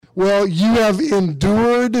Well, you have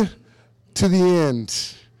endured to the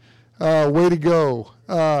end. Way to go.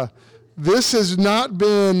 This has not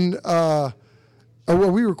been, are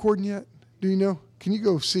we recording yet? Do you know? Can you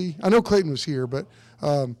go see? I know Clayton was here, but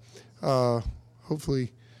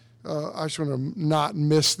hopefully I just want to not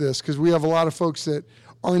miss this because we have a lot of folks that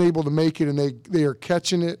aren't able to make it, and they are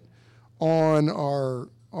catching it on our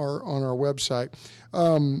website.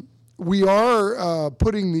 We are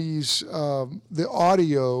putting the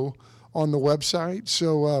audio on the website,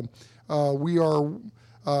 so we are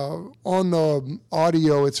on the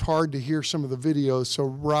audio. It's hard to hear some of the videos, so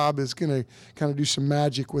Rob is going to kind of do some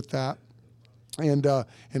magic with that and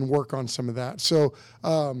work on some of that. So,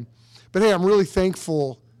 but hey, I'm really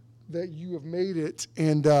thankful that you have made it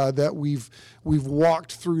and that we've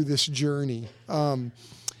walked through this journey.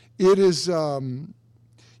 It is.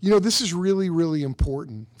 This is really, really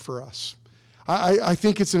important for us. I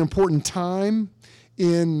think it's an important time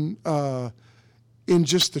in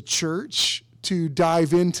just the church to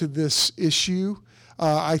dive into this issue.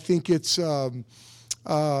 I think it's an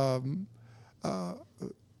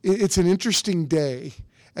interesting day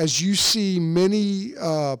as you see many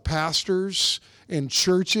pastors and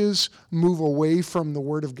churches move away from the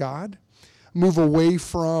Word of God, move away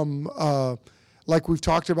from like we've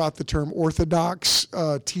talked about the term orthodox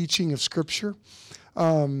teaching of Scripture.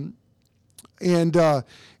 I want you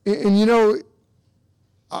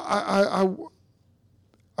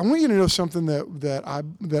to know something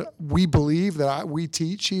that we believe, we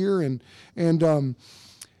teach here, and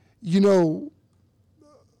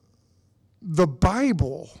the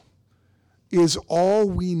Bible is all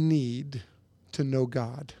we need to know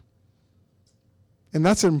God. And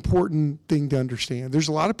that's an important thing to understand. There's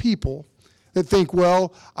a lot of people that think,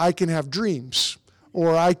 well, I can have dreams,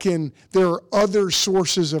 or there are other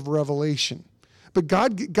sources of revelation. But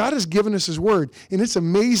God has given us His Word, and it's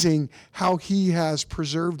amazing how He has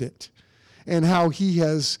preserved it and how He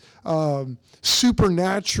has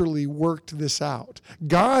supernaturally worked this out.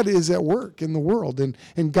 God is at work in the world, and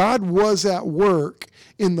God was at work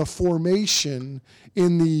in the formation,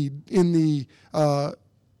 in the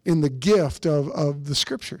gift of the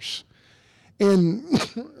Scriptures. And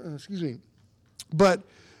excuse me. But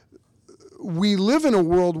we live in a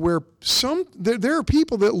world where there are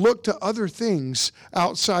people that look to other things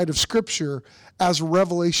outside of Scripture as a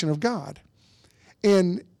revelation of God.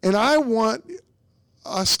 And I want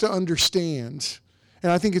us to understand,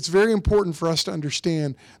 and I think it's very important for us to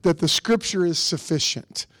understand, that the Scripture is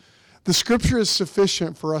sufficient. The Scripture is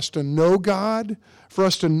sufficient for us to know God, for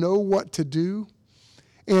us to know what to do.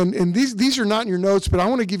 And these are not in your notes, but I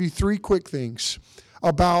want to give you 3 quick things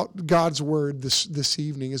about God's Word this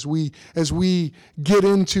evening as we get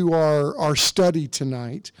into our study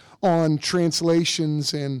tonight on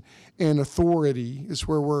translations and authority is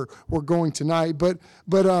where we're going tonight. But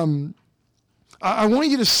I want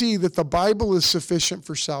you to see that the Bible is sufficient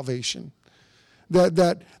for salvation.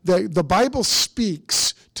 That the Bible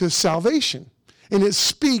speaks to salvation, and it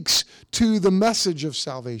speaks to the message of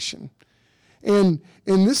salvation. And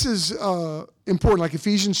this is important. Like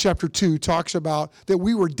Ephesians chapter 2 talks about that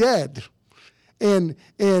we were dead, and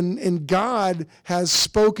God has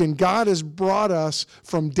spoken. God has brought us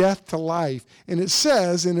from death to life. And it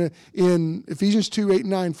says in Ephesians 2, 8,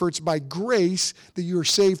 and 9, for it's by grace that you are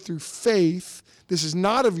saved through faith. This is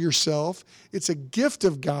not of yourself. It's a gift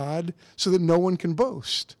of God so that no one can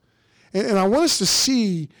boast. And I want us to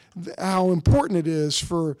see how important it is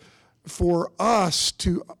for us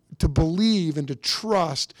to believe and to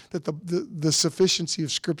trust that the sufficiency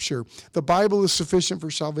of Scripture. The Bible is sufficient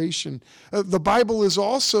for salvation. The Bible is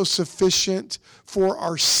also sufficient for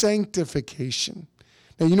our sanctification.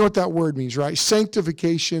 Now, you know what that word means, right?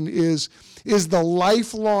 Sanctification is the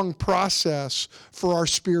lifelong process for our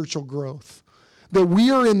spiritual growth. That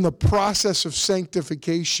we are in the process of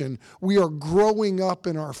sanctification. We are growing up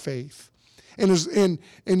in our faith. And one of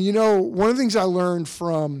the things I learned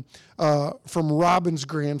from Robin's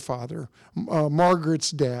grandfather,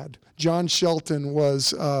 Margaret's dad, John Shelton,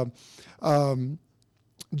 was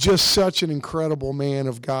just such an incredible man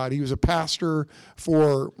of God. He was a pastor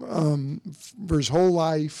for his whole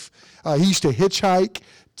life. He used to hitchhike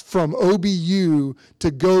from OBU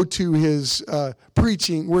to go to his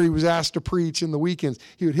preaching, where he was asked to preach in the weekends.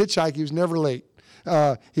 He would hitchhike. He was never late.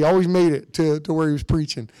 He always made it to where he was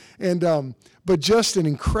preaching. And but just an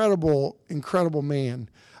incredible, incredible man.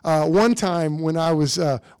 One time when I was,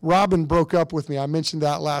 Robin broke up with me. I mentioned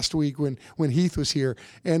that last week when Heath was here.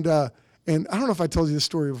 And I don't know if I told you this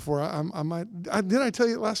story before. Did I tell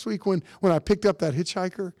you it last week when I picked up that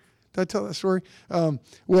hitchhiker? Did I tell that story?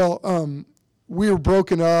 we were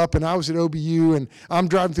broken up, and I was at OBU, and I'm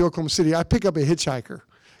driving through Oklahoma City. I pick up a hitchhiker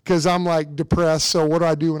because I'm like depressed. So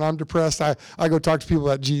what do when I'm depressed? I go talk to people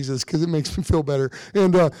about Jesus because it makes me feel better.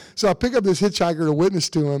 And so I pick up this hitchhiker to witness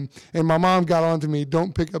to him. And my mom got on to me,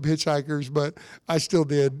 don't pick up hitchhikers, but I still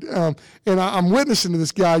did. And I'm witnessing to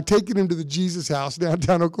this guy, taking him to the Jesus House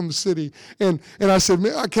downtown Oklahoma City. And I said,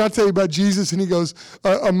 can I tell you about Jesus? And he goes,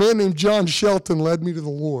 a man named John Shelton led me to the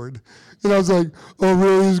Lord. And I was like, oh,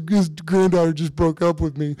 really? His granddaughter just broke up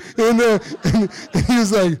with me. And he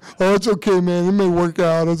was like, oh, it's okay, man. It may work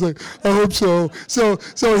out. I was like, I hope so. So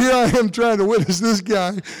here I am trying to witness this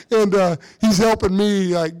guy. And he's helping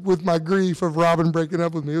me like with my grief of Robin breaking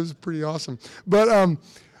up with me. It was pretty awesome. But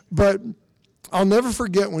I'll never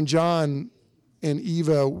forget when John and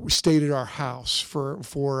Eva stayed at our house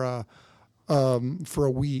for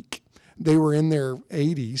a week. They were in their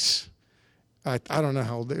 80s. I don't know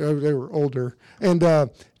how old they were older. And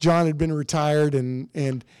John had been retired,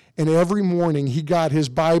 and every morning he got his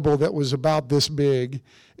Bible that was about this big,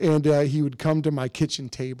 and he would come to my kitchen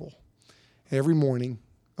table every morning,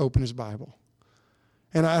 open his Bible.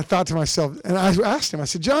 And I thought to myself, and I asked him, I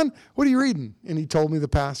said, John, what are you reading? And he told me the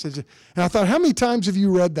passage. And I thought, how many times have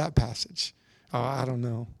you read that passage? Oh, I don't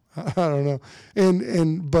know. I don't know.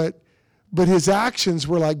 But his actions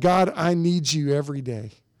were like, God, I need you every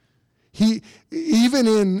day. He,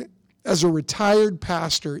 even as a retired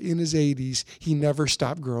pastor in his 80s, he never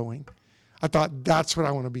stopped growing. I thought, that's what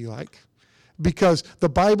I want to be like. Because the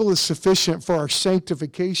Bible is sufficient for our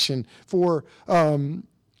sanctification, for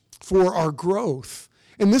our growth.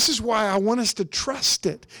 And this is why I want us to trust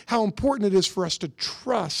it, how important it is for us to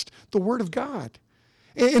trust the Word of God.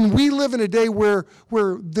 And we live in a day where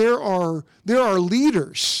there are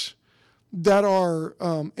leaders that are,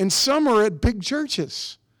 and some are at big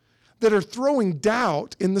churches, that are throwing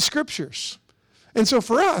doubt in the Scriptures. And so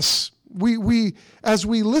for us, we as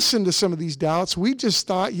we listen to some of these doubts, we just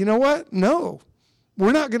thought, you know what? No,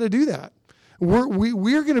 we're not going to do that. We're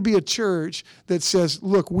going to be a church that says,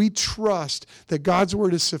 look, we trust that God's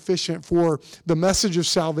Word is sufficient for the message of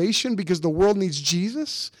salvation because the world needs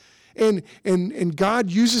Jesus. And God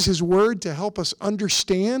uses His Word to help us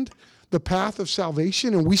understand the path of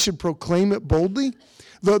salvation, and we should proclaim it boldly.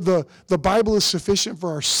 The Bible is sufficient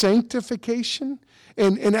for our sanctification.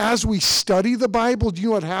 And as we study the Bible, do you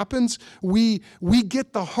know what happens? We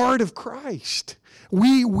get the heart of Christ.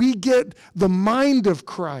 We get the mind of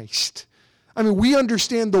Christ. I mean, we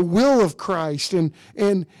understand the will of Christ. And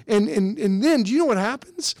then, do you know what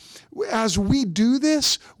happens? As we do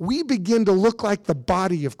this, we begin to look like the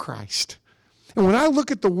body of Christ. And when I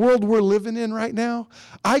look at the world we're living in right now,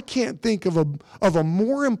 I can't think of a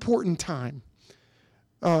more important time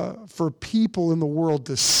for people in the world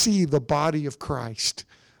to see the body of Christ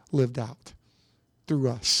lived out through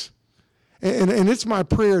us. And it's my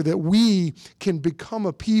prayer that we can become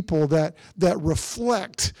a people that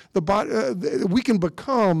reflect the body. We can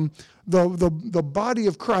become the body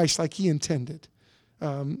of Christ like He intended.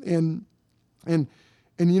 And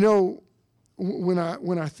you know, when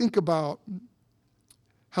I think about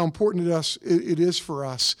how important it is for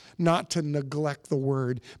us not to neglect the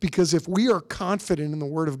Word. Because if we are confident in the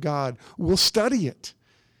Word of God, we'll study it.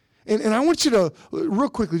 And I want you to, real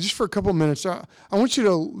quickly, just for a couple of minutes, I want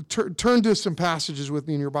you to turn to some passages with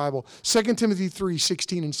me in your Bible. 2 Timothy 3,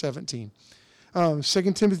 16 and 17. 2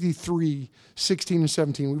 Timothy 3, 16 and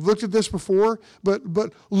 17. We've looked at this before, but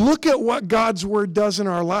look at what God's Word does in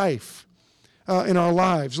our life. In our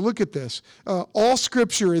lives. Look at this. All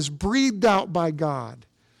Scripture is breathed out by God.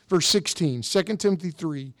 Verse 16, 2 Timothy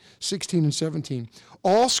 3, 16 and 17.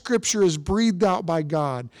 All Scripture is breathed out by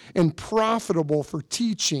God and profitable for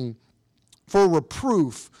teaching, for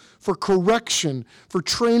reproof, for correction, for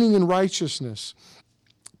training in righteousness,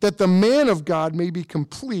 that the man of God may be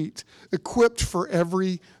complete, equipped for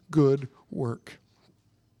every good work.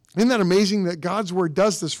 Isn't that amazing that God's Word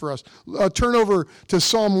does this for us? Turn over to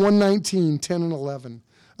Psalm 119, 10 and 11.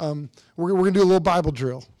 We're going to do a little Bible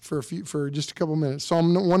drill for just a couple minutes.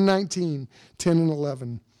 Psalm 119, 10 and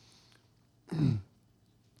 11.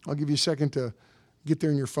 I'll give you a second to get there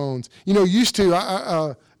in your phones. You know, used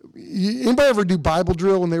to, anybody ever do Bible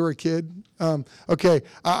drill when they were a kid? Okay,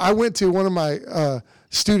 I went to one of my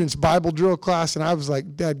students' Bible drill class, and I was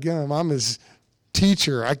like, dadgum, I'm his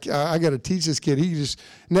teacher. I got to teach this kid. He just,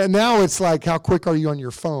 now it's like, how quick are you on your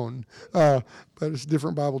phone? But it's a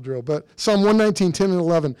different Bible drill. But Psalm 119, 10 and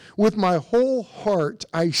 11. With my whole heart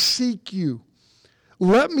I seek you.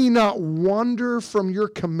 Let me not wander from your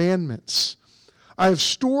commandments. I have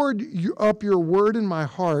stored up your word in my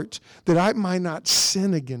heart that I might not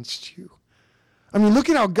sin against you. I mean, look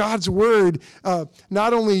at how God's word,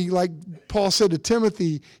 not only, like Paul said to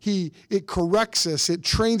Timothy, it corrects us, it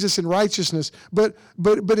trains us in righteousness, but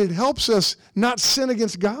it helps us not sin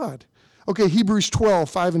against God. Okay, Hebrews 12,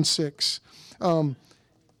 5 and 6.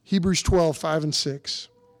 Hebrews 12, 5 and 6.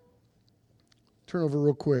 Turn over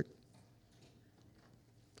real quick.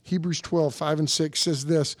 Hebrews 12, 5 and 6 says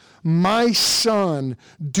this, "My son,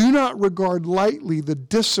 do not regard lightly the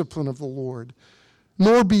discipline of the Lord,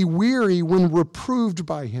 nor be weary when reproved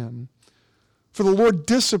by him. For the Lord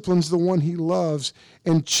disciplines the one he loves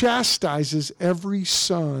and chastises every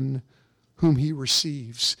son whom he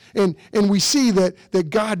receives." And we see that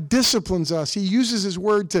God disciplines us. He uses his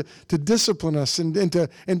word to discipline us and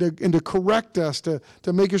to correct us, to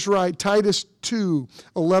make us right. Titus 2,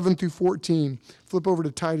 11 through 14. Flip over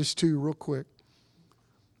to Titus 2 real quick.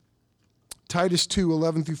 Titus 2,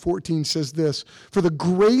 11 through 14 says this, "For the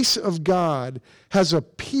grace of God has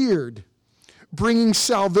appeared, bringing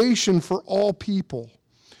salvation for all people,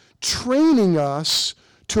 training us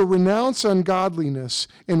to renounce ungodliness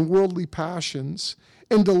and worldly passions,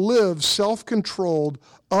 and to live self-controlled,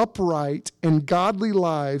 upright, and godly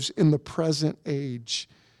lives in the present age."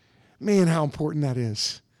 Man, how important that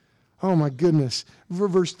is. Oh my goodness.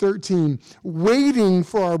 Verse 13, "Waiting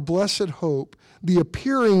for our blessed hope, the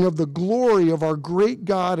appearing of the glory of our great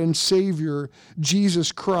God and Savior,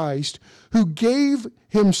 Jesus Christ, who gave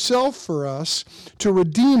himself for us to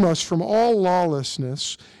redeem us from all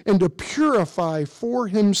lawlessness and to purify for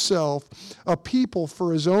himself a people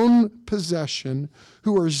for his own possession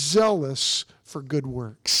who are zealous for good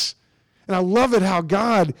works." And I love it how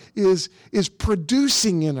God is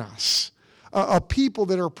producing in us a people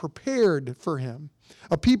that are prepared for him,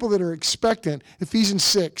 a people that are expectant. Ephesians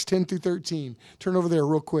 6, 10 through 13. Turn over there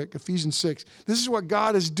real quick. Ephesians 6. This is what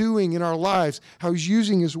God is doing in our lives, how he's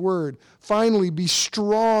using his word. Finally, be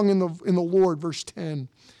strong in the Lord, verse 10.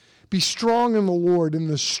 "Be strong in the Lord in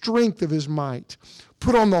the strength of his might.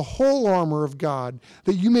 Put on the whole armor of God,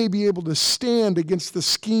 that you may be able to stand against the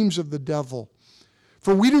schemes of the devil.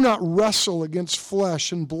 For we do not wrestle against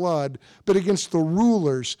flesh and blood, but against the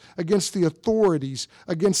rulers, against the authorities,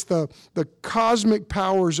 against the cosmic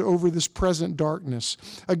powers over this present darkness,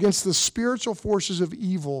 against the spiritual forces of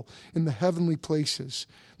evil in the heavenly places.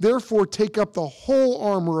 Therefore, take up the whole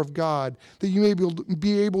armor of God, that you may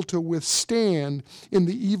be able to withstand in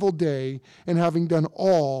the evil day, and having done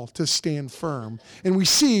all, to stand firm." And we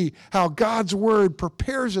see how God's word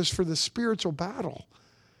prepares us for the spiritual battle.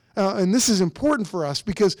 And this is important for us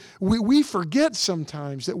because we forget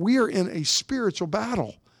sometimes that we are in a spiritual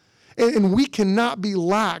battle. And we cannot be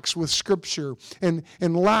lax with Scripture and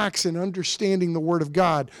lax in understanding the Word of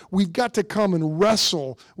God. We've got to come and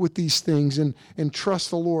wrestle with these things and trust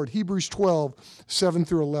the Lord. Hebrews 12, 7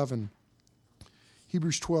 through 11.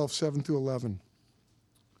 Hebrews 12, 7 through 11.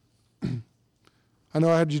 I know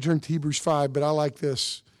I had you turn to Hebrews 5, but I like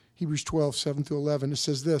this. Hebrews 12, 7 through 11. It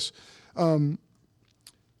says this,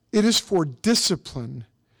 "It is for discipline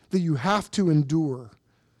that you have to endure.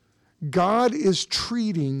 God is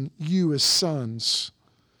treating you as sons.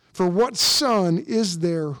 For what son is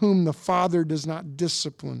there whom the Father does not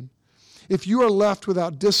discipline? If you are left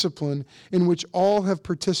without discipline, in which all have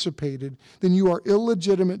participated, then you are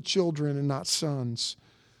illegitimate children and not sons.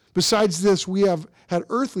 Besides this, we have had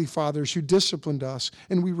earthly fathers who disciplined us,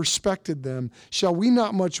 and we respected them. Shall we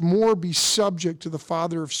not much more be subject to the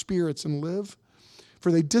Father of spirits and live?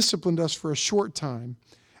 For they disciplined us for a short time,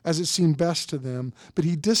 as it seemed best to them, but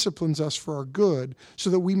he disciplines us for our good, so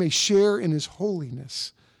that we may share in his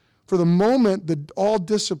holiness. For the moment, all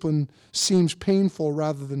discipline seems painful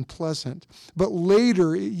rather than pleasant, but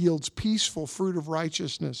later it yields peaceful fruit of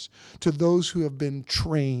righteousness to those who have been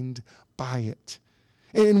trained by it."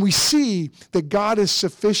 And we see that God is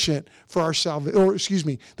sufficient for our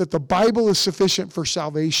salvation, that the Bible is sufficient for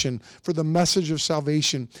salvation, for the message of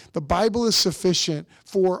salvation. The Bible is sufficient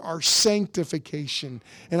for our sanctification.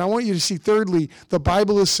 And I want you to see, thirdly, the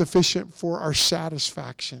Bible is sufficient for our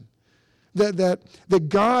satisfaction. That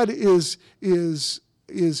God is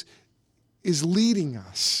leading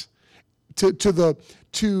us to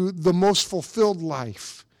the most fulfilled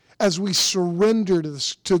life, as we surrender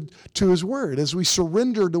to his word, as we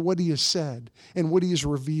surrender to what he has said and what he has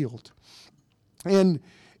revealed. And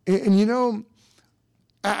you know,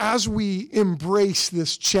 as we embrace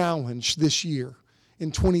this challenge this year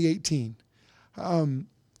in 2018,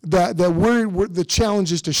 the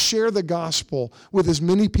challenge is to share the gospel with as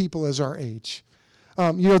many people as our age.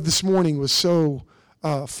 This morning was so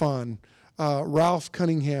fun. Ralph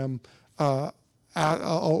Cunningham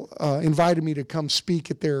invited me to come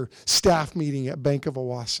speak at their staff meeting at Bank of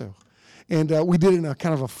Owasso. we did it in a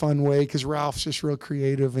kind of a fun way because Ralph's just real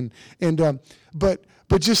creative. But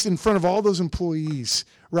just in front of all those employees,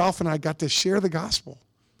 Ralph and I got to share the gospel.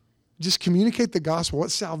 Just communicate the gospel,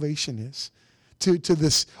 what salvation is, to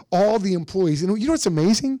this all the employees. And you know what's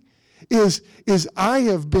amazing is I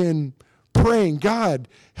have been praying, God,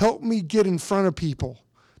 help me get in front of people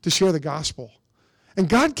to share the gospel. And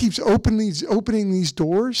God keeps opening these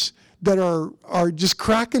doors that are just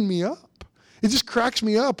cracking me up. It just cracks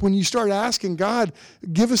me up when you start asking God,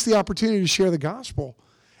 give us the opportunity to share the gospel.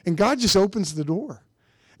 And God just opens the door.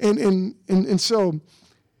 And so,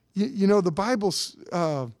 you know, the Bible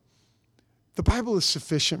is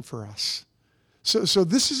sufficient for us. So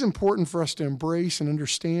this is important for us to embrace and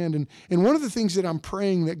understand. And one of the things that I'm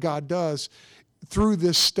praying that God does through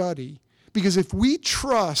this study, because if we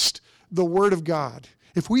trust the Word of God,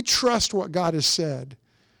 if we trust what God has said,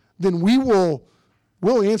 then we'll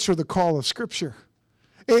answer the call of Scripture.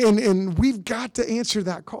 And we've got to answer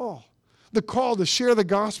that call. The call to share the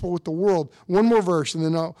gospel with the world. One more verse, and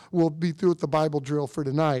then we'll be through with the Bible drill for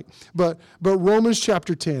tonight. But Romans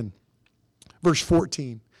chapter 10, verse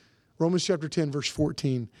 14. Romans chapter 10, verse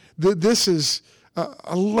 14. This is,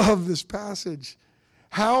 I love this passage.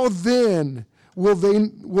 How then will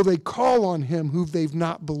they call on him whom they've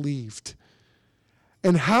not believed?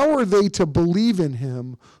 And how are they to believe in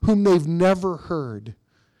him whom they've never heard?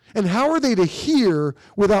 And how are they to hear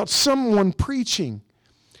without someone preaching?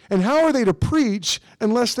 And how are they to preach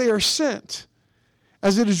unless they are sent?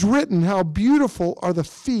 As it is written, how beautiful are the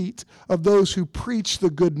feet of those who preach the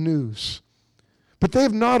good news. But they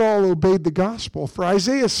have not all obeyed the gospel. For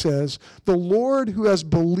Isaiah says, the Lord who has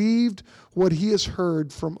believed what he has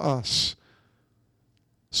heard from us.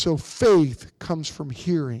 So faith comes from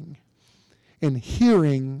hearing. And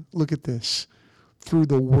hearing, look at this, through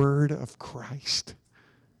the word of Christ.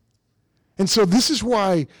 And so this is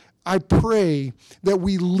why I pray that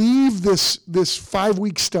we leave this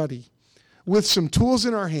 5-week study with some tools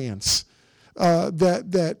in our hands,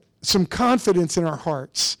 that some confidence in our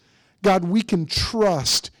hearts. God, we can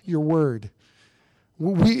trust your word.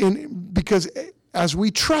 Because as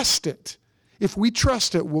we trust it, if we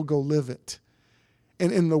trust it, we'll go live it.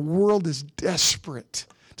 And the world is desperate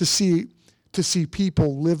to see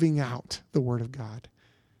people living out the word of God.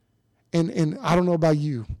 And I don't know about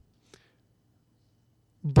you,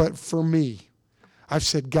 but for me, I've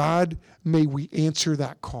said, God, may we answer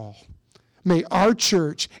that call. May our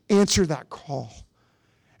church answer that call.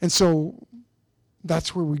 And so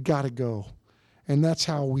that's where we got to go. And that's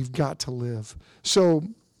how we've got to live. So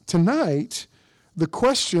tonight, the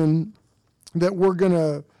question that we're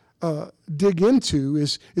going to dig into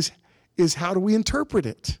is how do we interpret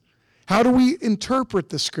it? How do we interpret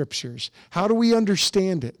the Scriptures? How do we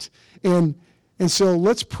understand it? And so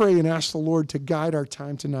let's pray and ask the Lord to guide our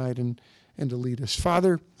time tonight and to lead us.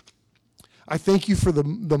 Father, I thank you for the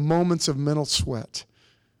moments of mental sweat.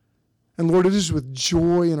 And Lord, it is with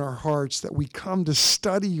joy in our hearts that we come to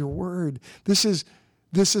study your word. This is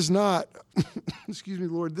not, excuse me,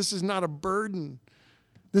 Lord, this is not a burden.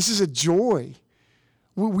 This is a joy.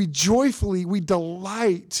 We joyfully, we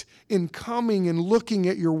delight in coming and looking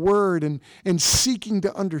at your word and seeking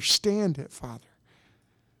to understand it, Father.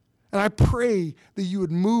 And I pray that you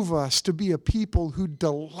would move us to be a people who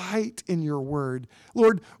delight in your word.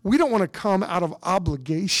 Lord, we don't want to come out of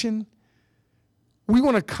obligation. We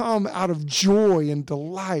want to come out of joy and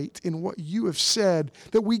delight in what you have said,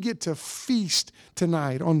 that we get to feast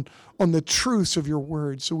tonight on the truths of your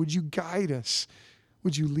word. So would you guide us?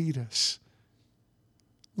 Would you lead us?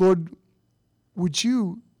 Lord, would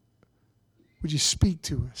you speak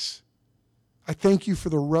to us? I thank you for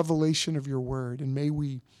the revelation of your word, and may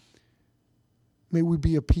we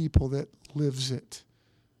be a people that lives it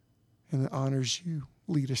and that honors you.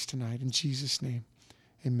 Lead us tonight. In Jesus' name,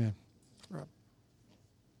 amen. Rob.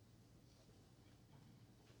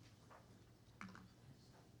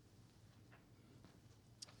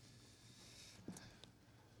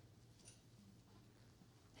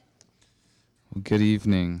 Well, good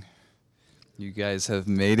evening. You guys have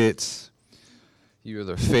made it. You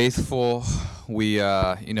are faithful. We,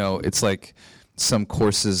 it's like some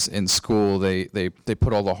courses in school. They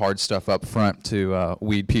put all the hard stuff up front to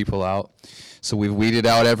weed people out. So we've weeded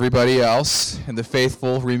out everybody else, and the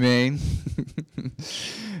faithful remain.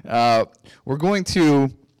 We're going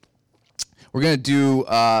to We're going to do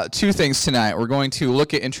two things tonight. We're going to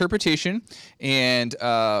look at interpretation, and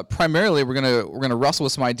primarily we're going to wrestle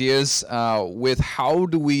with some ideas with how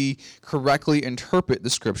do we correctly interpret the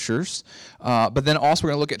scriptures. But then also we're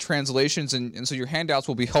going to look at translations, and so your handouts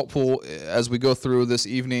will be helpful as we go through this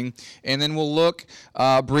evening. And then we'll look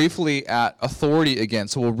briefly at authority again.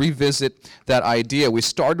 So we'll revisit that idea. We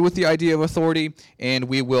started with the idea of authority, and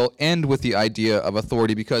we will end with the idea of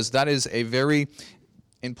authority, because that is a very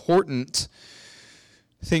important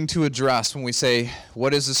thing to address when we say,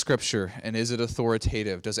 what is the scripture, and is it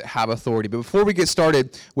authoritative? Does it have authority? But before we get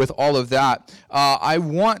started with all of that, I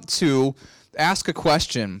want to ask a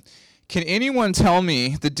question. Can anyone tell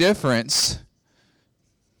me the difference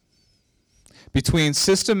between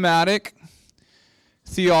systematic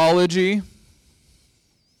theology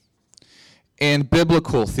and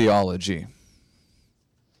biblical theology?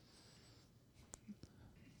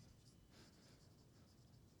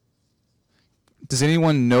 Does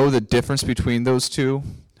anyone know the difference between those two?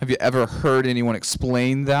 Have you ever heard anyone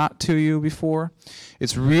explain that to you before?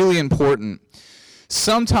 It's really important.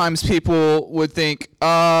 Sometimes people would think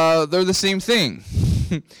they're the same thing,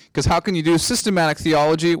 because how can you do systematic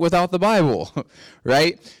theology without the Bible,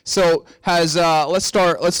 right? So let's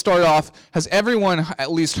start off. Has everyone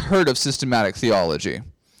at least heard of systematic theology?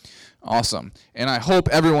 Awesome. And I hope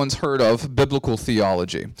everyone's heard of biblical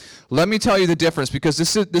theology. Let me tell you the difference, because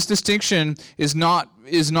this distinction is not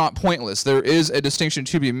pointless. There is a distinction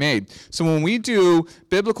to be made. So when we do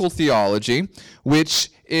biblical theology, which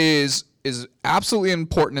is absolutely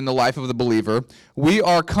important in the life of the believer, we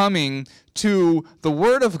are coming to the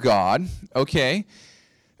Word of God, okay?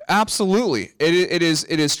 Absolutely. It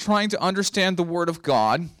is trying to understand the Word of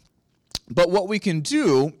God. But what we can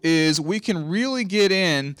do is we can really get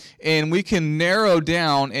in and we can narrow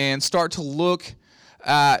down and start to look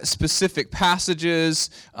at specific passages.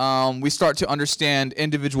 We start to understand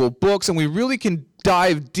individual books, and we really can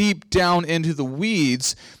dive deep down into the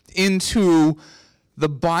weeds, into the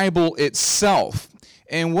Bible itself.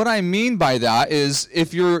 And what I mean by that is,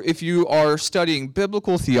 if you are studying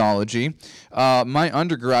biblical theology, my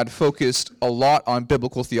undergrad focused a lot on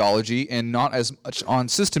biblical theology and not as much on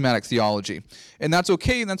systematic theology. And that's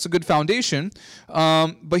okay, and that's a good foundation.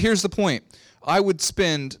 But here's the point. I would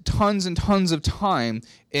spend tons and tons of time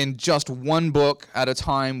in just one book at a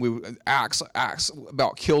time. Acts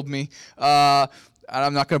about killed me.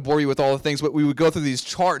 I'm not going to bore you with all the things, but we would go through these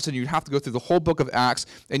charts, and you'd have to go through the whole book of Acts,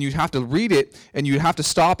 and you'd have to read it, and you'd have to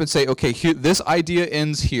stop and say, okay, here, this idea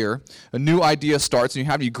ends here, a new idea starts,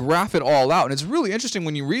 and you graph it all out. And it's really interesting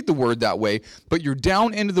when you read the Word that way, but you're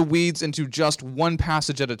down into the weeds into just one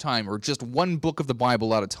passage at a time, or just one book of the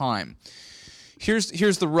Bible at a time. Here's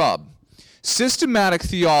the rub. Systematic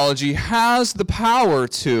theology has the power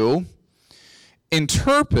to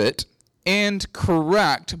interpret and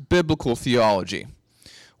correct biblical theology.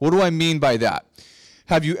 What do I mean by that?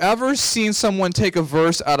 Have you ever seen someone take a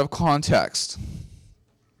verse out of context?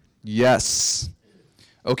 Yes.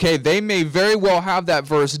 Okay, they may very well have that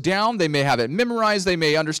verse down. They may have it memorized. They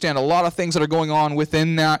may understand a lot of things that are going on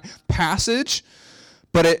within that passage,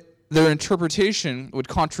 but their interpretation would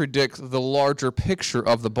contradict the larger picture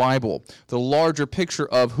of the Bible, the larger picture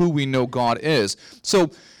of who we know God is. So,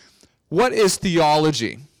 what is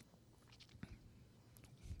theology?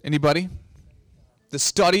 Anybody? The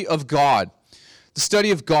study of God. The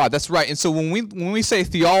study of God, that's right. And so when we say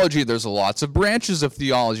theology, there's lots of branches of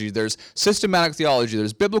theology. There's systematic theology,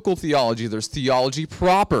 there's biblical theology, there's theology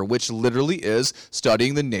proper, which literally is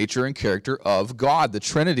studying the nature and character of God, the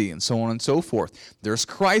Trinity, and so on and so forth. There's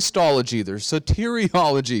Christology, there's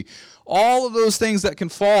soteriology, all of those things that can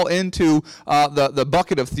fall into the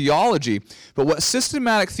bucket of theology. But what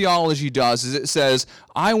systematic theology does is it says,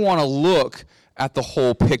 I want to look at the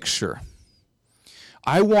whole picture.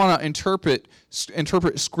 I want to interpret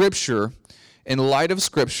Scripture in light of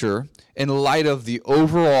Scripture, in light of the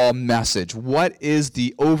overall message. What is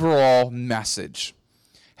the overall message?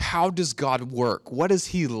 How does God work? What is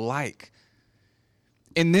He like?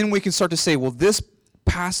 And then we can start to say, well, this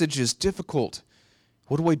passage is difficult.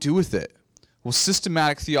 What do I do with it? Well,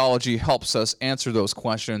 systematic theology helps us answer those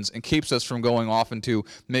questions and keeps us from going off into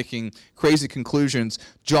making crazy conclusions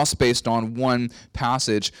just based on one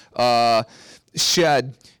passage.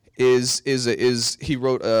 Shedd he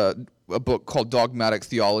wrote a book called Dogmatic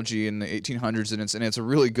Theology in the 1800s, and it's a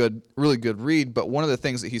really good read. But one of the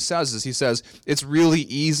things that he says is it's really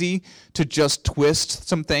easy to just twist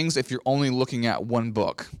some things if you're only looking at one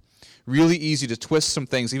book. Really easy to twist some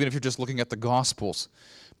things, even if you're just looking at the Gospels,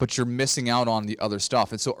 but you're missing out on the other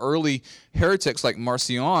stuff. And so early heretics like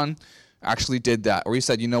Marcion actually did that. Or he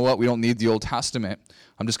said, you know what, we don't need the Old Testament.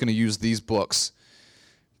 I'm just going to use these books.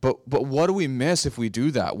 But what do we miss if we do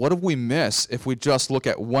that? What do we miss if we just look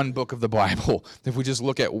at one book of the Bible? If we just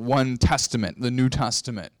look at one testament, the New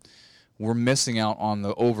Testament? We're missing out on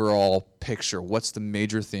the overall picture. What's the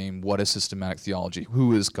major theme? What is systematic theology?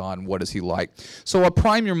 Who is God and what is he like? So I'll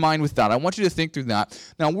prime your mind with that. I want you to think through that.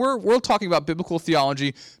 Now, we're talking about biblical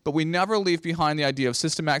theology, but we never leave behind the idea of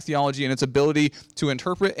systematic theology and its ability to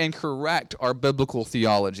interpret and correct our biblical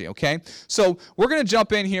theology, okay? So we're going to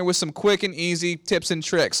jump in here with some quick and easy tips and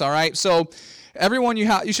tricks, all right? So everyone, you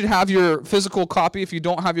should have your physical copy. If you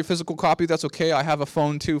don't have your physical copy, that's okay. I have a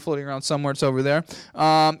phone, too, floating around somewhere. It's over there.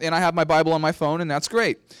 And I have my Bible on my phone, and that's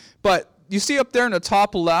great. But you see up there in the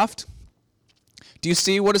top left, do you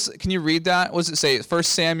see, can you read that? What does it say? 1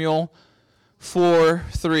 Samuel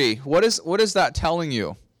 4:3. What is that telling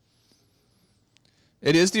you?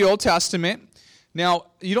 It is the Old Testament. Now,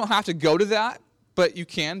 you don't have to go to that, but you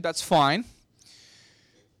can. That's fine.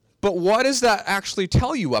 But what does that actually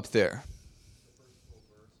tell you up there?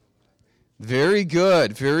 Very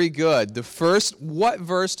good, very good. What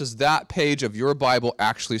verse does that page of your Bible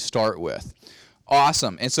actually start with?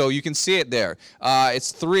 Awesome. And so you can see it there.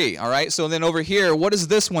 It's 3, all right? So then over here, what does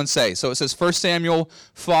this one say? So it says 1 Samuel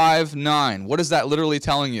 5:9. What is that literally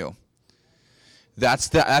telling you?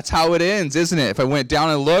 That's how it ends, isn't it? If I went down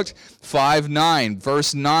and looked, 5:9.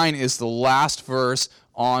 Verse 9 is the last verse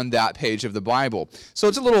on that page of the Bible. So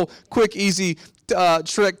it's a little quick, easy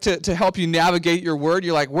trick to help you navigate your word.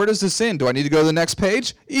 You're like, where does this end? Do I need to go to the next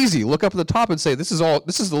page? Easy. Look up at the top and say, this is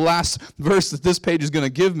the last verse that this page is going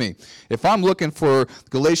to give me. If I'm looking for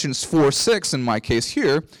Galatians 4:6 in my case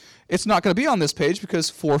here, it's not going to be on this page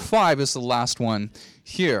because 4:5 is the last one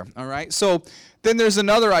here. All right. So then there's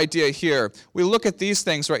another idea here. We look at these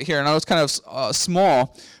things right here, and I know it's kind of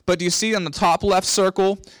small, but do you see on the top left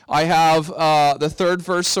circle, I have the third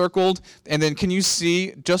verse circled, and then can you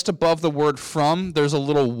see just above the word from, there's a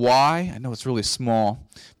little Y? I know it's really small,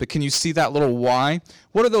 but can you see that little Y?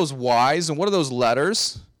 What are those Ys, and what are those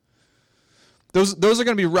letters? Those are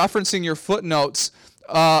going to be referencing your footnotes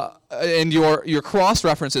and your cross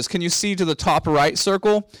references. Can you see to the top right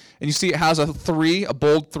circle? And you see it has a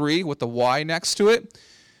bold 3 with the Y next to it.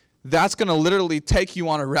 That's going to literally take you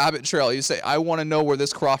on a rabbit trail. You say, I want to know where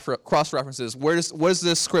this cross reference is. What is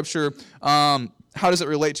this scripture? How does it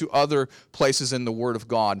relate to other places in the Word of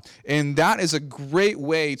God? And that is a great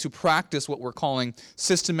way to practice what we're calling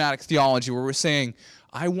systematic theology, where we're saying,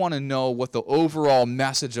 I want to know what the overall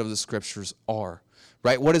message of the scriptures are.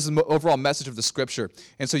 Right? What is the overall message of the scripture?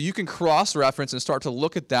 And so you can cross-reference and start to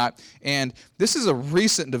look at that. And this is a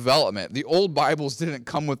recent development. The old Bibles didn't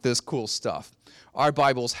come with this cool stuff. Our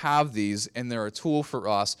Bibles have these, and they're a tool for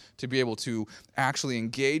us to be able to actually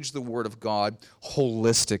engage the Word of God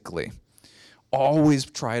holistically. Always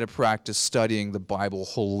try to practice studying the Bible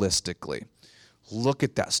holistically. Look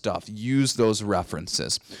at that stuff. Use those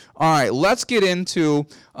references. All right, let's get into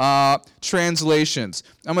translations.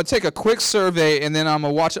 I'm going to take a quick survey, and then I'm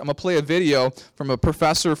going to play a video from a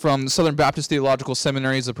professor from the Southern Baptist Theological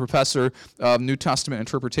Seminary. He's a professor of New Testament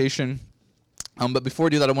interpretation. But before I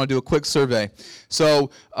do that, I want to do a quick survey.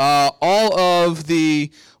 So we'll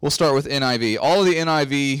start with NIV. All of the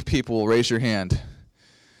NIV people, raise your hand.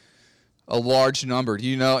 A large number. Do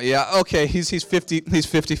you know? Yeah, okay, he's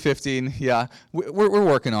 50-50. Yeah, we're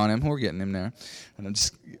working on him. We're getting him there. And I'm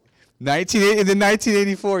just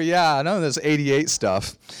 1984. Yeah, I know that's 88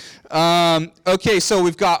 stuff. Okay, so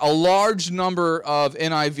we've got a large number of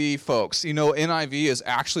NIV folks. You know, NIV is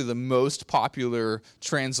actually the most popular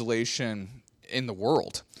translation in the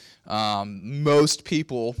world. Most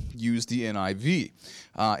people use the NIV.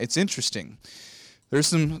 It's interesting. There's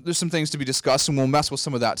some things to be discussed, and we'll mess with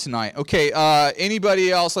some of that tonight. Okay, anybody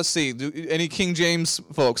else? Let's see. Any King James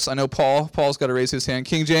folks? I know Paul's got to raise his hand.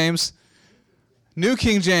 King James? New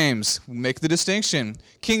King James. Make the distinction.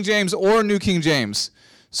 King James or New King James.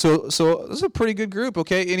 So this is a pretty good group,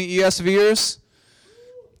 okay? Any ESVers?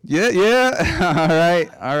 Yeah.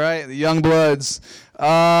 All right. The young bloods.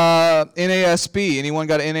 NASB. Anyone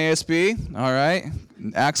got an NASB? All right.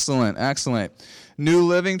 Excellent. New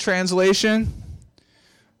Living Translation?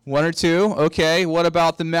 1 or 2? Okay. What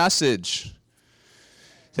about the Message?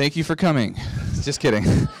 Thank you for coming. Just kidding.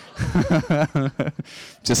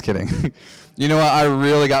 Just kidding. You know what? I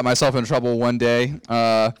really got myself in trouble one day.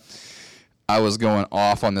 I was going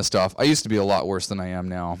off on this stuff. I used to be a lot worse than I am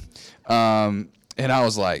now. And I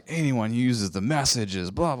was like, anyone uses the Messages,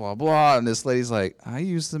 blah, blah, blah. And this lady's like, I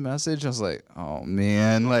use the Message? I was like, oh,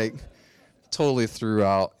 man. Like, totally threw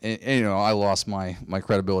out. And I lost my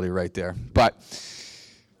credibility right there. But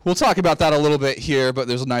We'll talk about that a little bit here, but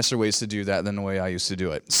there's nicer ways to do that than the way I used to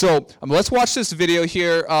do it. So let's watch this video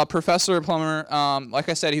here. Professor Plummer, like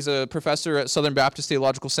I said, he's a professor at Southern Baptist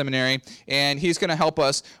Theological Seminary, and he's going to help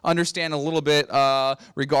us understand a little bit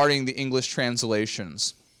regarding the English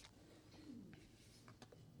translations.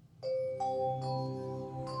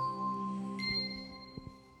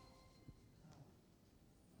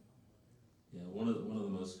 One of the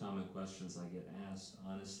most common questions I get asked,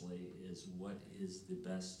 honestly, is what is the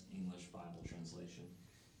best English Bible translation?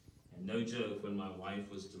 And no joke, when my wife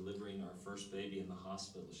was delivering our first baby in the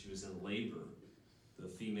hospital, she was in labor. The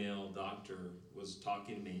female doctor was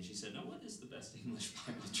talking to me, and she said, "Now, what is the best English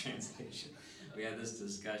Bible translation?" We had this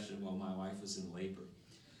discussion while my wife was in labor.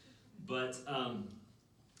 But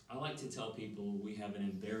I like to tell people we have an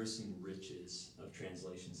embarrassing riches of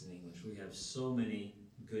translations in English. We have so many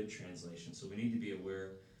good translations. So we need to be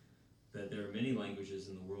aware that there are many languages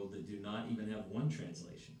in the world that do not even have one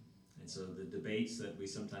translation. And so the debates that we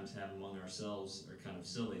sometimes have among ourselves are kind of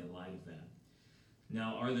silly in light of that.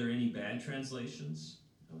 Now, are there any bad translations?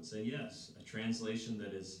 I would say yes. A translation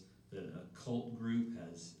that a cult group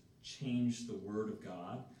has changed the Word of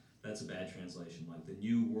God, that's a bad translation. Like the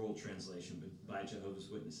New World Translation by Jehovah's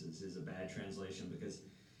Witnesses is a bad translation because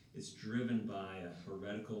it's driven by a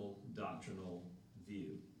heretical doctrinal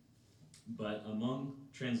view. But among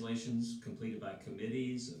translations completed by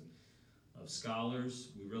committees of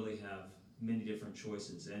scholars, we really have many different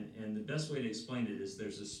choices. And the best way to explain it is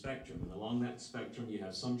there's a spectrum. And along that spectrum, you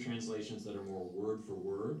have some translations that are more word for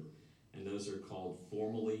word, and those are called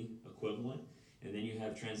formally equivalent. And then you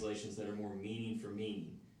have translations that are more meaning for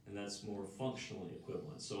meaning, and that's more functionally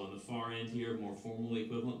equivalent. So on the far end here, more formally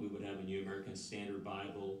equivalent, we would have a New American Standard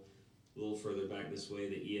Bible. A little further back this way,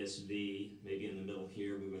 the ESV. Maybe in the middle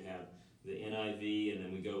here, we would have the NIV, and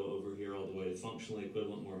then we go over here all the way to functionally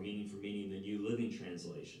equivalent, more meaning for meaning, the New Living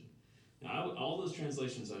Translation. Now, all those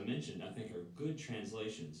translations I mentioned, I think, are good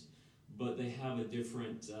translations, but they have a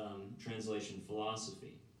different translation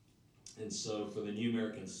philosophy. And so for the New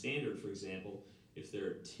American Standard, for example, if there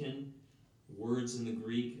are 10 words in the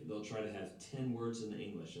Greek, they'll try to have 10 words in the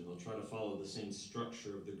English, and they'll try to follow the same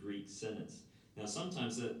structure of the Greek sentence. Now,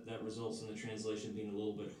 sometimes that results in the translation being a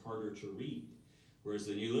little bit harder to read, whereas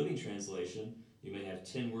the New Living Translation, you may have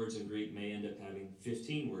 10 words in Greek, may end up having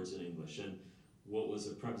 15 words in English, and what was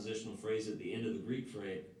a prepositional phrase at the end of the Greek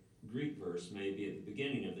verse may be at the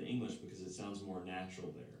beginning of the English because it sounds more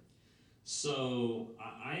natural there. So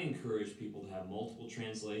I encourage people to have multiple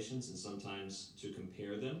translations and sometimes to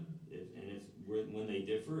compare them, when they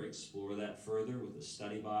differ, explore that further with a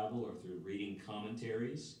study Bible or through reading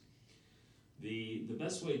commentaries. The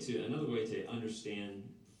best way another way to understand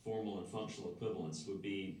formal and functional equivalence would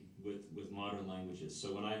be with modern languages.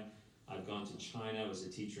 So when I've gone to China, I was a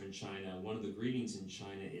teacher in China, one of the greetings in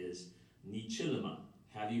China is "Ni chi le ma,"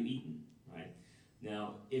 have you eaten, right?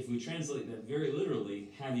 Now, if we translate that very literally,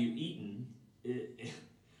 have you eaten,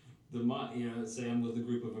 say I'm with a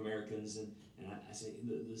group of Americans and I say,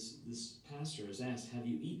 this pastor has asked, have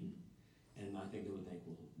you eaten? And I think they would think,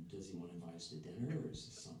 well, does he want to invite us to dinner, or is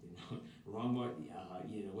something wrong?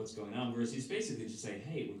 What's going on? Whereas he's basically just saying,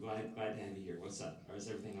 hey, we're glad to have you here. What's up? Or is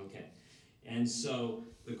everything okay? And so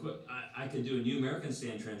I could do a New American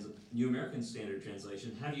Standard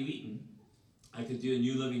Translation, have you eaten? I could do a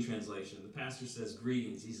New Living Translation. The pastor says,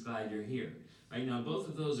 greetings, he's glad you're here. Right now, both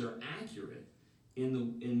of those are accurate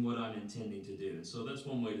in what I'm intending to do. And so that's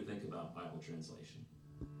one way to think about Bible translation.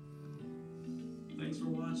 Thanks for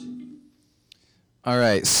watching. All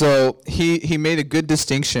right, so he made a good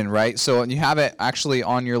distinction, right? So you have it actually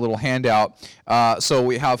on your little handout. So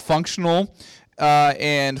we have functional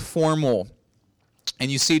and formal. And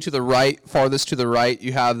you see to the right, farthest to the right,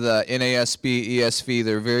 you have the NASB, ESV.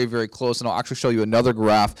 They're very, very close. And I'll actually show you another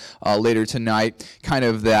graph later tonight, kind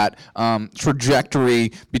of that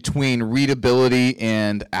trajectory between readability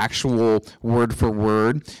and actual word for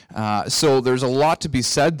word. So there's a lot to be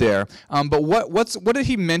said there. But what did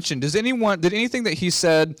he mention? Did anything that he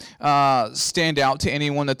said stand out to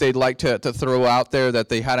anyone that they'd like to throw out there that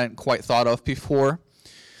they hadn't quite thought of before?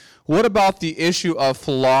 What about the issue of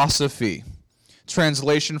philosophy?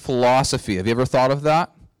 Translation philosophy. Have you ever thought of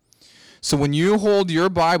that? So when you hold your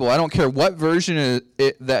Bible, I don't care what version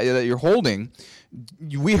that you're holding,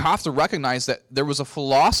 we have to recognize that there was a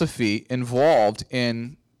philosophy involved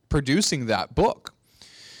in producing that book.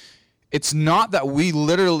 It's not that we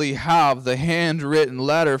literally have the handwritten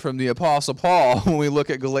letter from the Apostle Paul when we look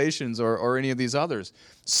at Galatians or any of these others.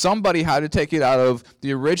 Somebody had to take it out of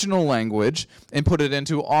the original language and put it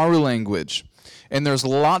into our language. And there's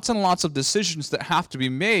lots and lots of decisions that have to be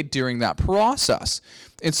made during that process.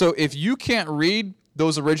 And so if you can't read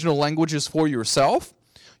those original languages for yourself,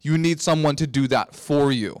 you need someone to do that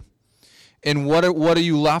for you. And what are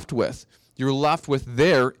you left with? You're left with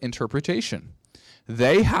their interpretation.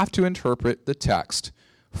 They have to interpret the text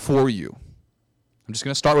for you. I'm just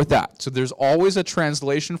going to start with that. So there's always a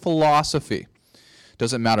translation philosophy.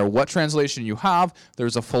 Doesn't matter what translation you have,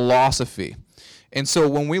 there's a philosophy. And so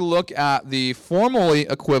when we look at the formally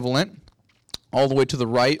equivalent, all the way to the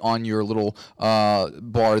right on your little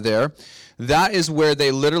bar there, that is where they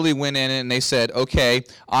literally went in and they said, okay,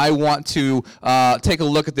 I want to take a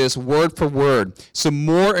look at this word for word. So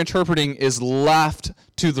more interpreting is left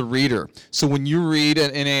to the reader. So when you read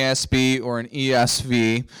an NASB or an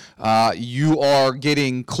ESV, you are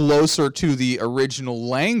getting closer to the original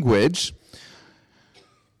language,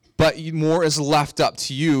 but more is left up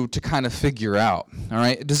to you to kind of figure out. All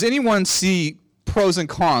right? Does anyone see pros and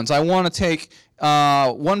cons? I want to take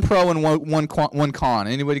one pro and one con.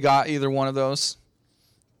 Anybody got either one of those?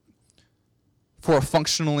 For a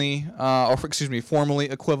functionally,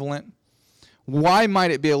 formally equivalent? Why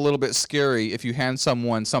might it be a little bit scary if you hand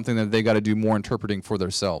someone something that they got to do more interpreting for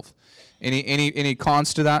themselves? Any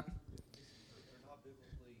cons to that?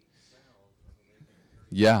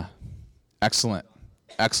 Yeah. Excellent.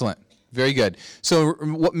 Very good. So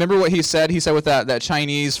remember what he said? He said with that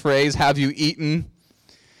Chinese phrase, have you eaten?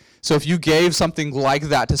 So if you gave something like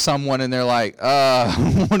that to someone and they're like,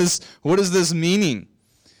 what is this meaning?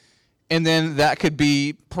 And then that could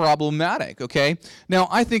be problematic, okay? Now,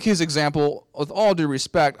 I think his example, with all due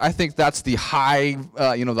respect, I think that's the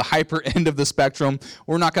the hyper end of the spectrum.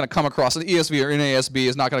 We're not going to come across, an ESV or NASB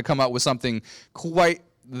is not going to come out with something quite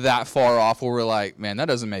that far off where we're like, man, that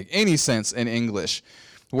doesn't make any sense in English.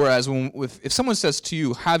 Whereas if someone says to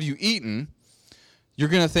you, have you eaten, you're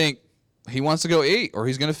going to think, he wants to go eat or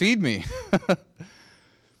he's going to feed me.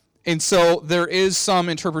 And so there is some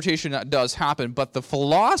interpretation that does happen, but the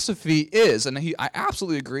philosophy is, and I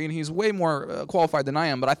absolutely agree, and he's way more qualified than I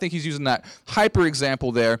am, but I think he's using that hyper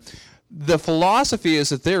example there. The philosophy is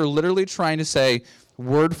that they're literally trying to say,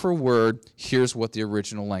 word for word, here's what the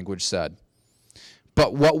original language said.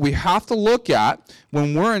 But what we have to look at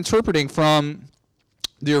when we're interpreting from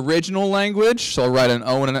the original language, so I'll write an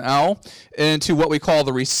O and an L, into what we call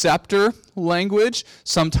the receptor language.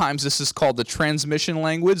 Sometimes this is called the transmission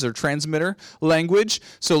language or transmitter language.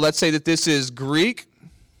 So let's say that this is Greek,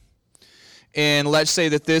 and let's say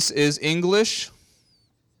that this is English.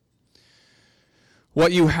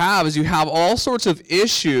 What you have is you have all sorts of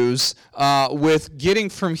issues with getting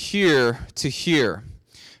from here to here,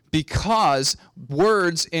 because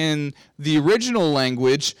words in the original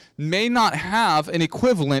language may not have an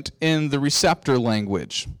equivalent in the receptor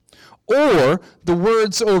language. Or the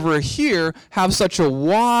words over here have such a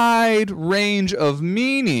wide range of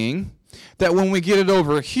meaning that when we get it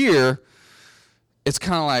over here, it's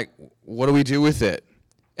kind of like, what do we do with it?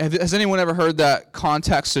 Has anyone ever heard that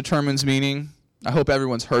context determines meaning? I hope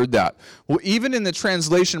everyone's heard that. Well, even in the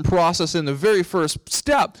translation process in the very first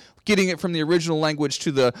step, getting it from the original language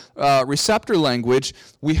to the receptor language,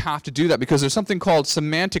 we have to do that because there's something called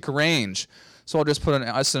semantic range. So I'll just put an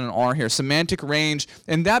S and an R here, semantic range.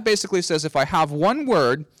 And that basically says if I have one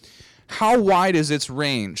word, how wide is its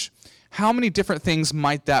range? How many different things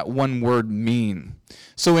might that one word mean?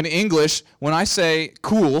 So in English, when I say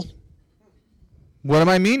cool, what am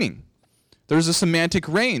I meaning? There's a semantic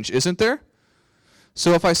range, isn't there?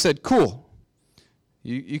 So if I said cool,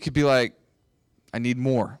 you could be like, I need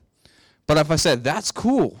more. But if I said, that's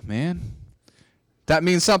cool, man, that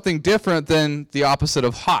means something different than the opposite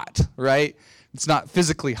of hot, right? It's not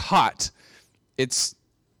physically hot. It's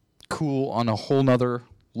cool on a whole nother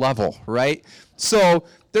level, right? So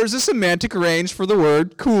there's a semantic range for the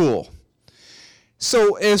word cool.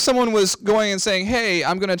 So if someone was going and saying, hey,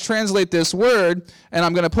 I'm going to translate this word and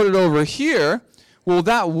I'm going to put it over here, well,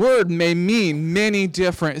 that word may mean many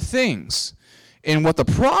different things. And what the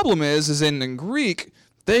problem is in Greek,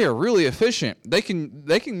 they are really efficient. They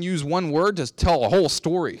can use one word to tell a whole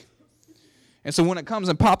story. And so when it comes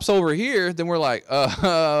and pops over here, then we're like,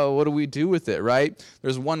 what do we do with it, right?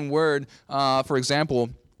 There's one word, for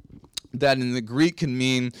example, that in the Greek can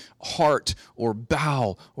mean heart or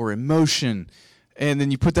bow or emotion. And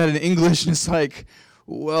then you put that in English and it's like,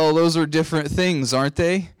 well, those are different things, aren't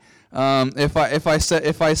they? If I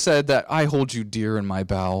said that I hold you dear in my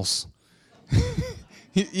bowels,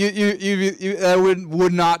 you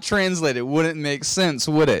would not translate. It wouldn't make sense,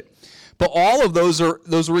 would it? But all of those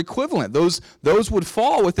are equivalent. Those would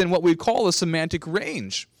fall within what we call a semantic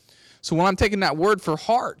range. So when I'm taking that word for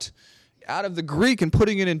heart out of the Greek and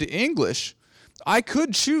putting it into English, I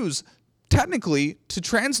could choose technically to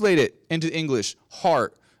translate it into English,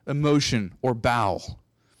 heart, emotion, or bow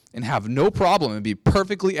and have no problem and be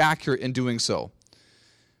perfectly accurate in doing so.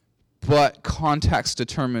 But context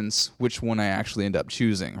determines which one I actually end up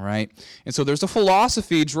choosing, right? And so there's a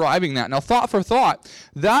philosophy driving that. Now, thought for thought,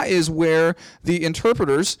 that is where the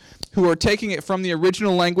interpreters who are taking it from the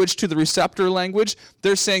original language to the receptor language,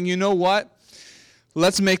 they're saying, you know what?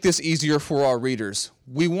 Let's make this easier for our readers.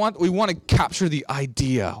 We want to capture the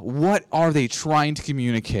idea. What are they trying to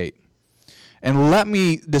communicate? And let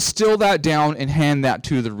me distill that down and hand that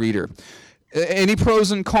to the reader. Any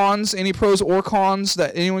pros and cons, any pros or cons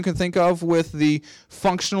that anyone can think of with the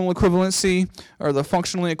functional equivalency or the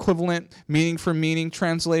functionally equivalent meaning for meaning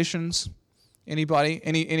translations? Anybody?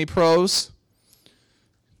 Any pros?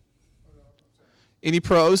 Any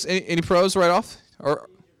pros? Any pros right off? Or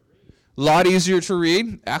a lot easier to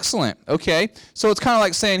read. Excellent. Okay. So it's kind of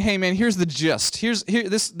like saying, "Hey, man, here's the gist.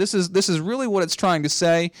 This is really what it's trying to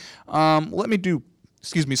say. Let me do,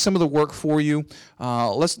 some of the work for you.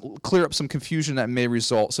 Let's clear up some confusion that may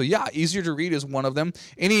result." So yeah, easier to read is one of them.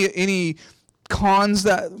 Any cons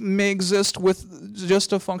that may exist with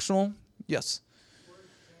just a functional? Yes.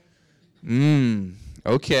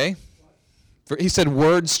 Okay. He said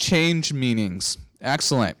words change meanings.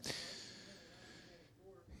 Excellent.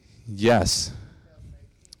 Yes.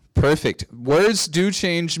 Perfect. Words do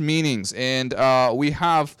change meanings, and we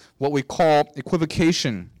have what we call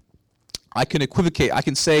equivocation. I can equivocate. I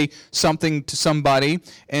can say something to somebody,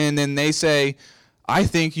 and then they say, "I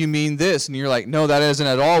think you mean this," and you're like, "No, that isn't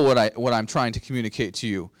at all what I'm trying to communicate to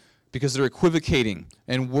you," because they're equivocating,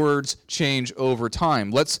 and words change over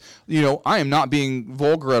time. I am not being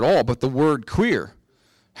vulgar at all, but the word queer,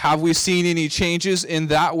 have we seen any changes in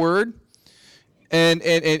that word? And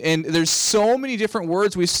there's so many different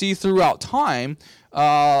words we see throughout time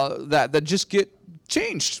that just get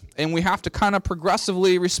changed, and we have to kind of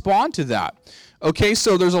progressively respond to that. Okay,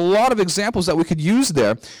 so there's a lot of examples that we could use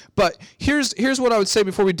there, but here's what I would say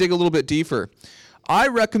before we dig a little bit deeper. I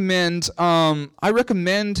recommend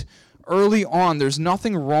early on. There's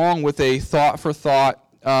nothing wrong with a thought for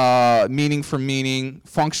thought, meaning for meaning,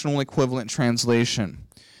 functional equivalent translation,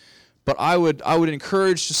 but I would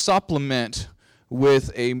encourage to supplement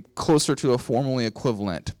with a closer to a formally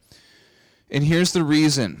equivalent. And here's the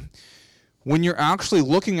reason. When you're actually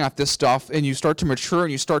looking at this stuff and you start to mature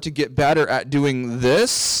and you start to get better at doing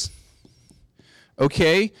this,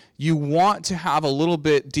 okay, you want to have a little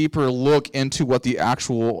bit deeper look into what the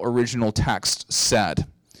actual original text said.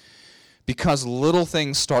 Because little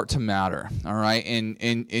things start to matter, all right?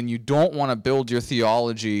 And you don't want to build your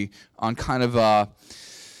theology on kind of a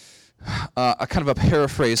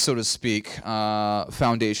paraphrase, so to speak,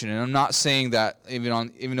 foundation. And I'm not saying that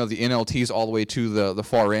even though the NLT is all the way to the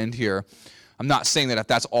far end here, I'm not saying that if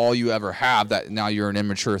that's all you ever have, that now you're an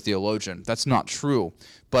immature theologian. That's not true.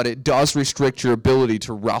 But it does restrict your ability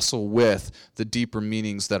to wrestle with the deeper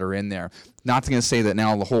meanings that are in there. Not going to say that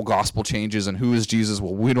now the whole gospel changes and who is Jesus?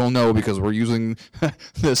 Well, we don't know because we're using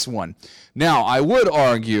this one. Now, I would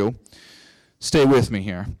argue, stay with me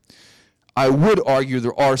here, I would argue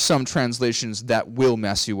there are some translations that will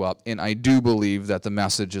mess you up, and I do believe that the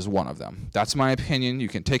Message is one of them. That's my opinion. You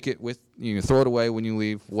can take it you can throw it away when you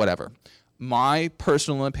leave, whatever. My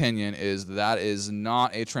personal opinion is that is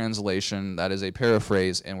not a translation, that is a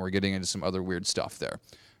paraphrase, and we're getting into some other weird stuff there.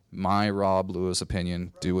 My Rob Lewis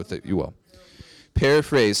opinion, do with it you will.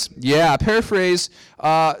 Paraphrase. Yeah, paraphrase.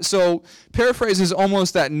 So paraphrase is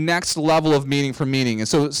almost that next level of meaning for meaning. And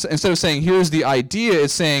so instead of saying, here's the idea,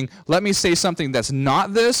 it's saying, let me say something that's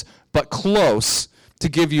not this, but close to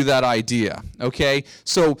give you that idea. Okay?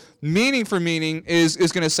 So meaning for meaning is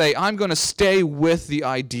going to say, I'm going to stay with the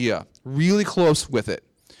idea, really close with it.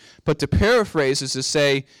 But to paraphrase is to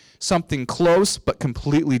say something close but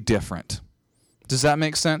completely different. Does that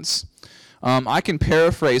make sense? I can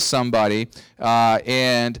paraphrase somebody,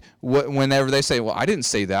 and whenever they say, well, I didn't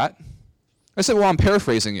say that, I say, well, I'm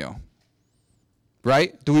paraphrasing you.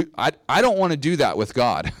 Right? I don't want to do that with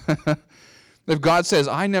God. If God says,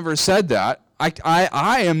 I never said that,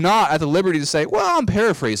 I am not at the liberty to say, well, I'm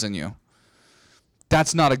paraphrasing you.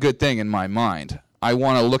 That's not a good thing in my mind. I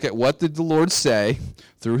want to look at what did the Lord say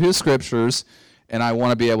through his scriptures, and I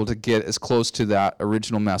want to be able to get as close to that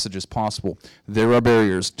original message as possible. There are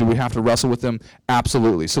barriers. Do we have to wrestle with them?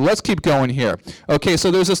 Absolutely. So let's keep going here. Okay,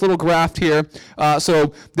 so there's this little graph here.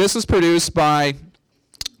 So this was produced by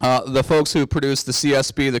the folks who produced the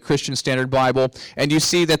CSB, the Christian Standard Bible, and you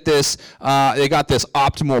see that this they got this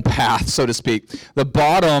optimal path, so to speak. The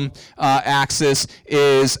bottom axis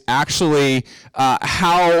is actually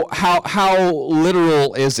how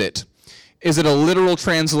literal is it. Is it a literal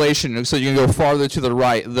translation? So you can go farther to the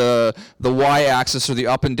right. The y-axis or the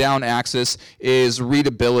up and down axis is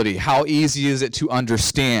readability. How easy is it to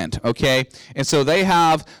understand? Okay? And so they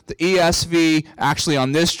have the ESV actually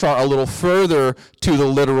on this chart a little further to the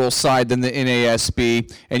literal side than the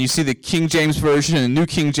NASB. And you see the King James Version and the New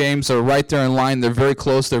King James are right there in line. They're very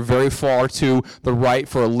close. They're very far to the right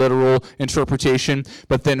for a literal interpretation.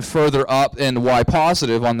 But then further up in Y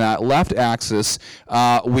positive on that left axis,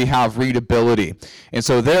 we have readability. And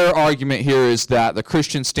so their argument here is that the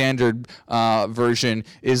Christian Standard Version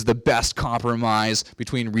is the best compromise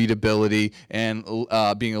between readability and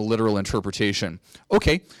being a literal interpretation.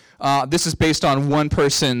 Okay, this is based on one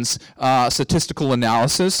person's statistical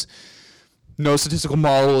analysis. No statistical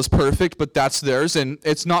model is perfect, but that's theirs, and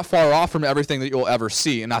it's not far off from everything that you'll ever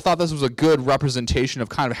see. And I thought this was a good representation of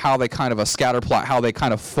kind of how they kind of a scatter plot, how they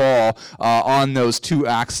kind of fall on those two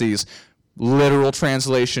axes. Literal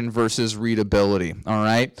translation versus readability, all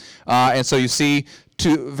right? And so you see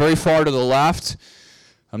very far to the left,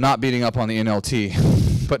 I'm not beating up on the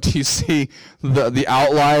NLT, but do you see the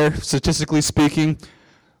outlier, statistically speaking,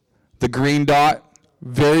 the green dot,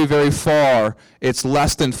 very, very far, it's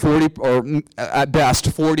less than 40, or at best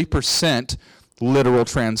 40% literal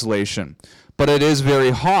translation. But it is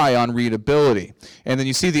very high on readability. And then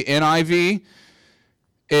you see the NIV,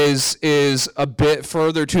 is a bit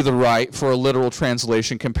further to the right for a literal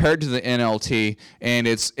translation compared to the NLT, and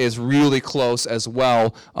it's really close as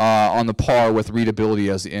well on the par with readability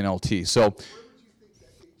as the NLT. So, where would you think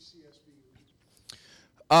that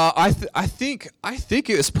HCSB? I think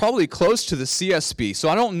it is probably close to the CSB. So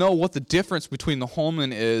I don't know what the difference between the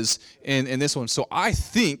Holman is in this one. So I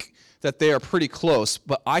think that they are pretty close,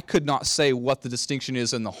 but I could not say what the distinction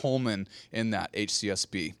is in the Holman in that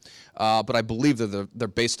HCSB. But I believe that they're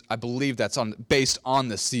based. I believe that's based on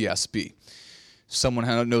the CSB. If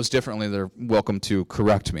someone knows differently, they're welcome to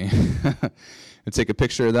correct me and take a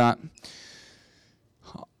picture of that.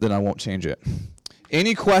 Then I won't change it.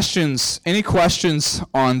 Any questions? Any questions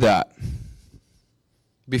on that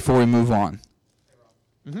before we move on?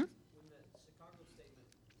 Mm-hmm.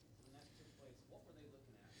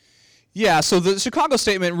 Yeah, so the Chicago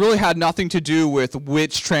Statement really had nothing to do with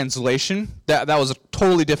which translation. That was a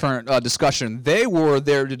totally different discussion. They were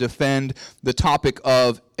there to defend the topic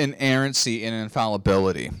of inerrancy and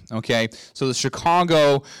infallibility. Okay, so the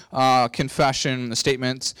Chicago Confession, the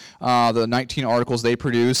statements, the 19 articles they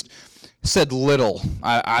produced, said little.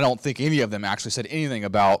 I don't think any of them actually said anything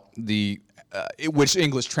about which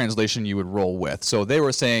English translation you would roll with. So they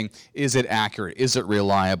were saying, is it accurate? Is it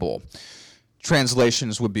reliable?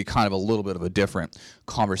 Translations would be kind of a little bit of a different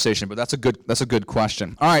conversation, but that's a good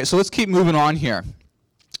question. All right, so let's keep moving on here.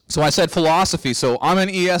 So I said philosophy. So I'm an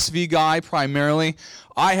ESV guy primarily.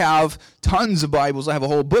 I have tons of Bibles. I have a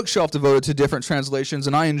whole bookshelf devoted to different translations,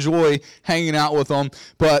 and I enjoy hanging out with them.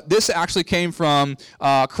 But this actually came from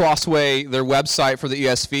Crossway, their website for the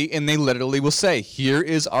ESV, and they literally will say, here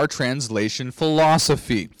is our translation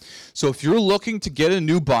philosophy. So if you're looking to get a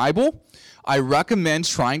new Bible, I recommend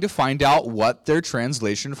trying to find out what their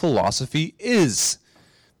translation philosophy is,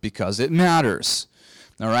 because it matters.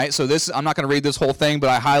 All right, so I'm not going to read this whole thing, but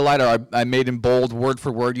I highlighted, or I made in bold, word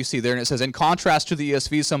for word. You see there, and it says, in contrast to the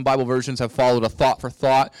ESV, some Bible versions have followed a thought for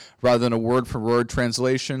thought rather than a word for word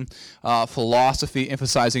translation. Philosophy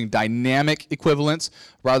emphasizing dynamic equivalence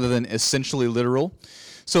rather than essentially literal.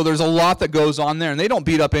 So there's a lot that goes on there, and they don't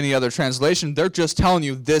beat up any other translation. They're just telling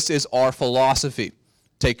you this is our philosophy.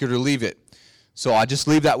 Take it or leave it. So I just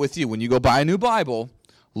leave that with you. When you go buy a new Bible,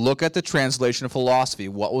 look at the translation of philosophy.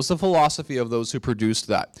 What was the philosophy of those who produced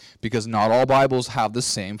that? Because not all Bibles have the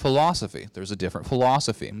same philosophy. There's a different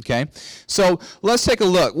philosophy, okay? So let's take a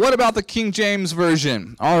look. What about the King James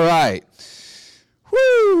Version? All right.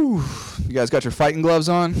 Woo! You guys got your fighting gloves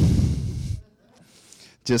on?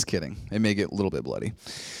 Just kidding. It may get a little bit bloody.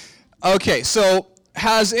 Okay, so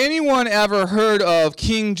has anyone ever heard of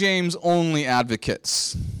King James only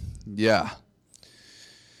advocates? Yeah.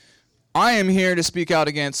 I am here to speak out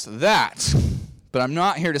against that, but I'm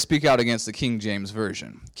not here to speak out against the King James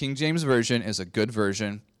Version. King James Version is a good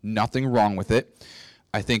version. Nothing wrong with it.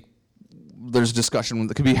 I think there's discussion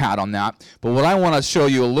that could be had on that. But what I want to show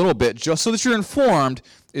you a little bit, just so that you're informed,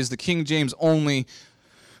 is the King James only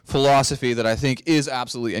philosophy that I think is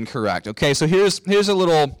absolutely incorrect. Okay, so here's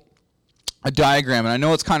a diagram, and I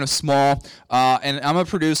know it's kind of small, and I'm going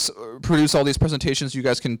to produce all these presentations. You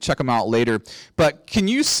guys can check them out later. But can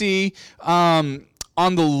you see on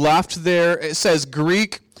the left there, it says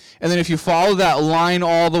Greek, and then if you follow that line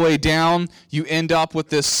all the way down, you end up with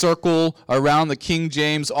this circle around the King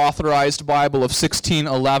James Authorized Bible of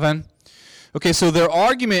 1611. Okay, so their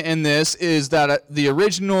argument in this is that the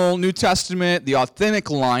original New Testament, the authentic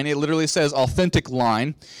line, it literally says authentic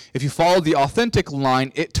line. If you follow the authentic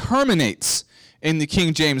line, it terminates in the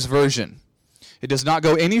King James Version. It does not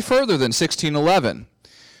go any further than 1611.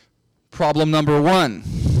 Problem number one.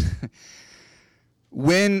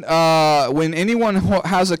 When anyone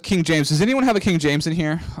has a King James, does anyone have a King James in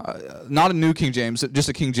here? Not a New King James, just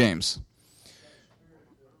a King James.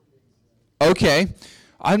 Okay.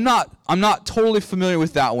 I'm not totally familiar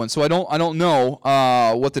with that one, so I don't know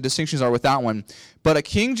what the distinctions are with that one. But a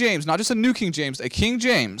King James, not just a New King James, a King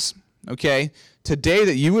James, okay, today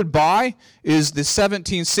that you would buy is the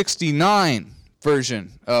 1769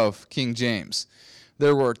 version of King James.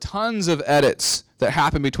 There were tons of edits that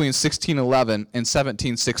happened between 1611 and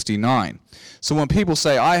 1769. So when people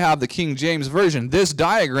say, I have the King James version, this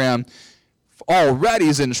diagram already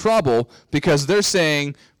is in trouble because they're saying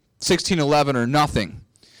 1611 or nothing.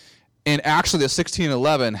 And actually, the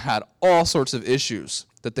 1611 had all sorts of issues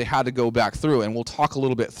that they had to go back through, and we'll talk a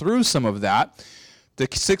little bit through some of that.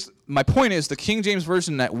 My point is, the King James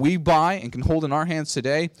version that we buy and can hold in our hands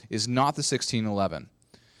today is not the 1611.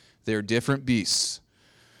 They're different beasts.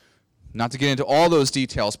 Not to get into all those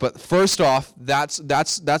details, but first off, that's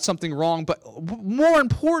something wrong. But more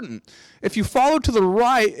important, if you follow to the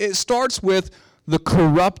right, it starts with the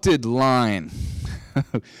corrupted line.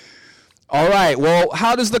 All right, well,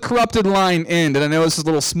 how does the corrupted line end? And I know this is a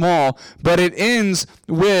little small, but it ends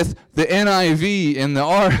with the NIV and the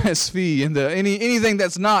RSV and anything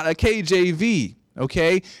that's not a KJV,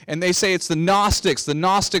 okay? And they say it's the Gnostics. The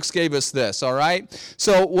Gnostics gave us this, all right?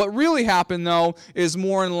 So what really happened, though, is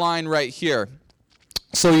more in line right here.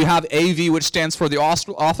 So you have AV, which stands for the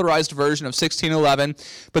authorized version of 1611,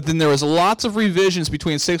 but then there was lots of revisions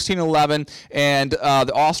between 1611 and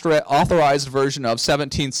the authorized version of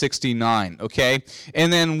 1769, okay?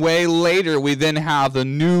 And then way later, we then have the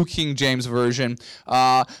New King James Version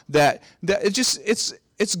it's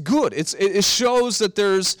good. It shows that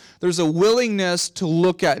there's a willingness to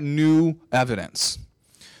look at new evidence.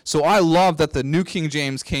 So I love that the New King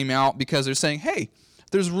James came out because they're saying, hey,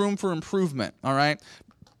 there's room for improvement, all right?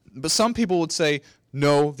 But some people would say,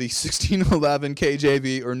 no, the 1611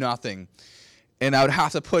 KJV or nothing. And I would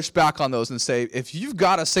have to push back on those and say, if you've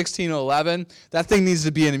got a 1611, that thing needs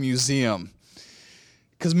to be in a museum.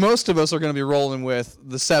 Because most of us are going to be rolling with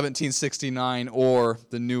the 1769 or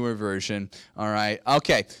the newer version, all right?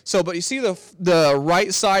 Okay, so but you see the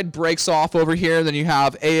right side breaks off over here. Then you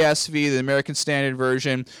have ASV, the American Standard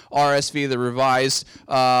Version, RSV, the Revised,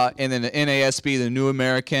 and then the NASB, the New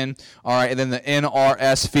American, all right? And then the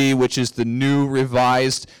NRSV, which is the New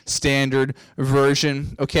Revised Standard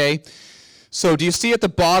Version, okay? So do you see at the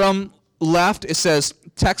bottom left, it says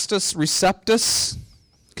Textus Receptus?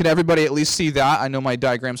 Can everybody at least see that? I know my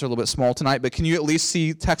diagrams are a little bit small tonight, but can you at least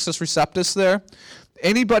see Textus Receptus there?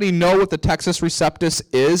 Anybody know what the Textus Receptus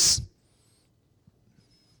is?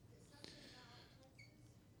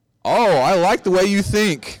 Oh, I like the way you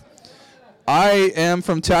think. I am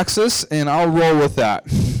from Texas, and I'll roll with that.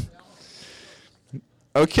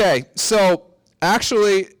 Okay, so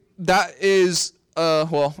actually, that is...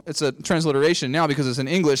 it's a transliteration now because it's in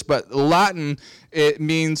English, but Latin, it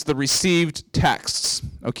means the received texts,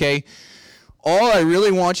 okay? All I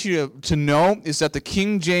really want you to know is that the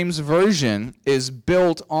King James Version is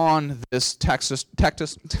built on this Textus,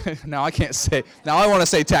 now I can't say, now I want to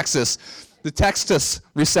say Texas, the Textus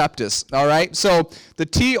Receptus, all right? So the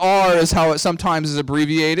TR is how it sometimes is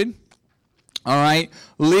abbreviated, all right,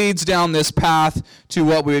 leads down this path to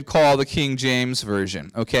what we would call the King James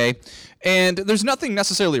Version, okay? And there's nothing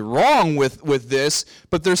necessarily wrong with this,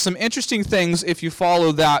 but there's some interesting things if you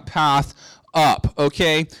follow that path up,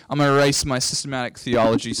 okay? I'm going to erase my systematic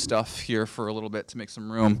theology stuff here for a little bit to make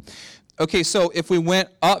some room. Okay, so if we went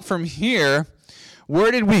up from here,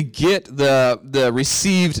 where did we get the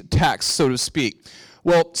received text, so to speak?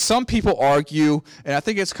 Well, some people argue, and I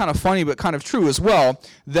think it's kind of funny but kind of true as well,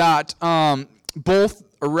 that both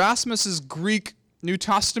Erasmus's Greek New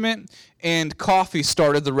Testament and coffee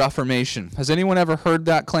started the Reformation. Has anyone ever heard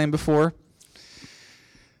that claim before?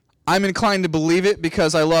 I'm inclined to believe it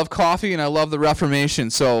because I love coffee and I love the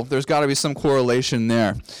Reformation, so there's got to be some correlation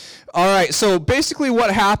there. All right, so basically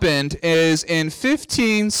what happened is in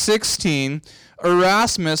 1516,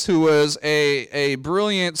 Erasmus, who was a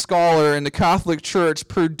brilliant scholar in the Catholic Church,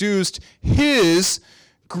 produced his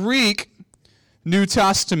Greek New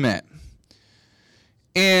Testament.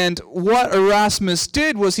 And what Erasmus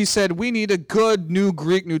did was he said, we need a good new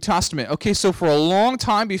Greek New Testament. Okay, so for a long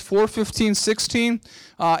time before 1516,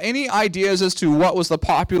 any ideas as to what was the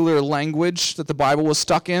popular language that the Bible was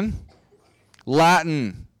stuck in?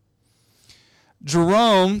 Latin.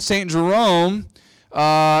 Saint Jerome,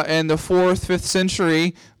 in the 4th, 5th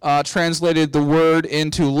century, translated the word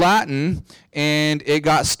into Latin, and it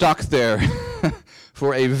got stuck there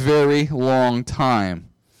for a very long time.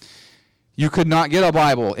 You could not get a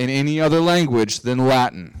Bible in any other language than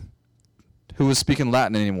Latin. Who was speaking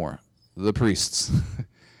Latin anymore? The priests.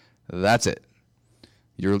 That's it.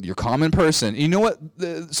 Your common person. You know what?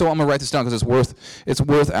 So I'm gonna write this down because it's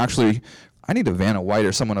worth actually. I need a Vanna White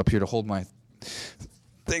or someone up here to hold my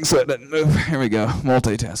thing so it doesn't move. Here we go.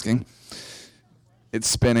 Multitasking. It's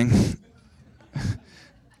spinning.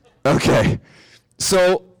 Okay.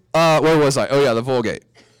 So where was I? Oh yeah, the Vulgate.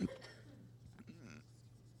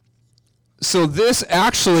 So this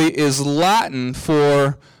actually is Latin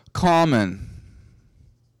for common.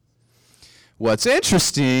 What's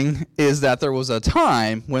interesting is that there was a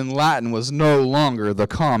time when Latin was no longer the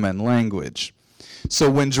common language.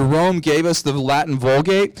 So when Jerome gave us the Latin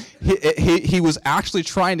Vulgate, he was actually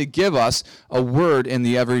trying to give us a word in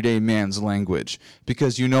the everyday man's language.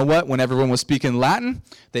 Because you know what? When everyone was speaking Latin,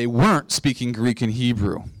 they weren't speaking Greek and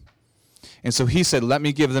Hebrew. And so he said, let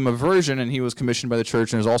me give them a version, and he was commissioned by the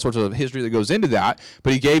church, and there's all sorts of history that goes into that,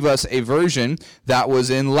 but he gave us a version that was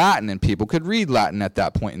in Latin, and people could read Latin at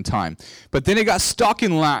that point in time. But then it got stuck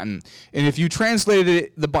in Latin, and if you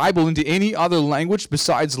translated the Bible into any other language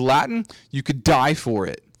besides Latin, you could die for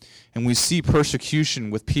it. And we see persecution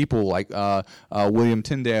with people like William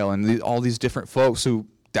Tyndale and all these different folks who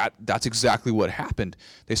that's exactly what happened.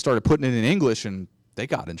 They started putting it in English, and they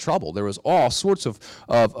got in trouble. There was all sorts of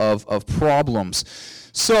problems.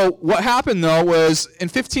 So what happened, though, was in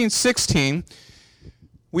 1516,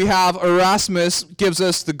 we have Erasmus gives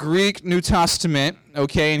us the Greek New Testament,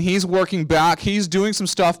 okay, and he's working back. He's doing some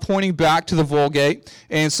stuff pointing back to the Vulgate,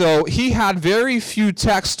 and so he had very few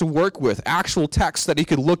texts to work with, actual texts that he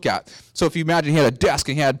could look at. So if you imagine he had a desk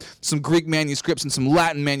and he had some Greek manuscripts and some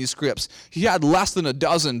Latin manuscripts, he had less than a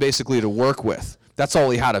dozen basically to work with. That's all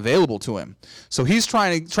he had available to him. So he's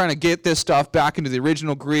trying to get this stuff back into the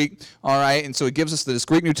original Greek, all right? And so he gives us this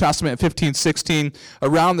Greek New Testament in 1516.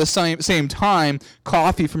 Around the same time,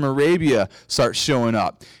 coffee from Arabia starts showing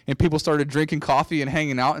up. And people started drinking coffee and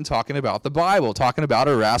hanging out and talking about the Bible, talking about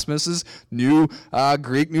Erasmus's new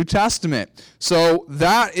Greek New Testament. So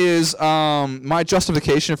that is my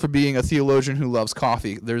justification for being a theologian who loves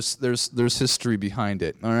coffee. There's history behind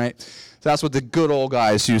it, all right? So that's what the good old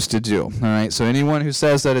guys used to do, all right? So anyone who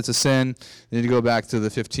says that it's a sin, they need to go back to the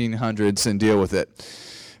 1500s and deal with it.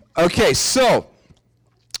 Okay, so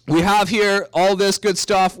we have here all this good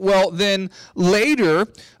stuff. Well, then later,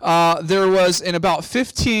 there was in about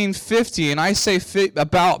 1550, and I say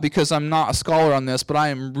about because I'm not a scholar on this, but I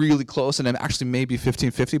am really close, and I'm actually maybe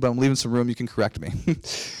 1550, but I'm leaving some room. You can correct me.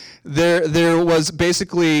 There was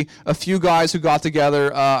basically a few guys who got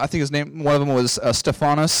together. I think one of them was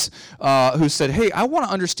Stephanus, who said, hey, I want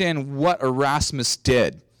to understand what Erasmus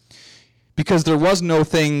did, because there was no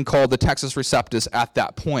thing called the Textus Receptus at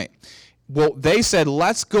that point. Well, they said,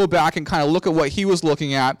 let's go back and kind of look at what he was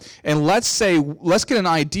looking at, and let's get an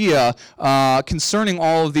idea concerning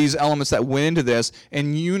all of these elements that went into this,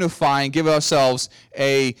 and unify and give ourselves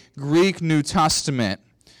a Greek New Testament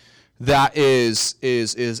that is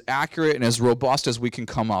accurate and as robust as we can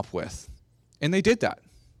come up with. And they did that.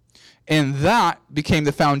 And that became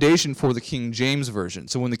the foundation for the King James Version.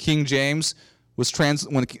 So when the King James was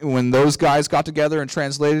when those guys got together and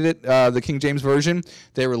translated it, the King James Version,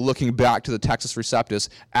 they were looking back to the Textus Receptus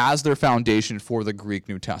as their foundation for the Greek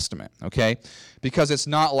New Testament, okay? Because it's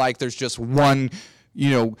not like there's just one,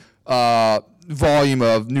 volume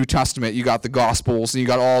of New Testament. You got the Gospels and you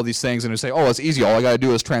got all these things, and you say, oh, it's easy. All I got to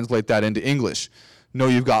do is translate that into English. No,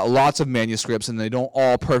 you've got lots of manuscripts, and they don't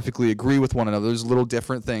all perfectly agree with one another. There's little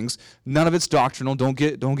different things. None of it's doctrinal. Don't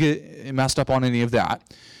get messed up on any of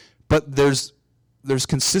that. But there's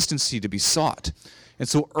consistency to be sought. And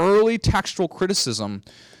so early textual criticism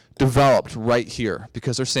developed right here,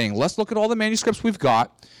 because they're saying, let's look at all the manuscripts we've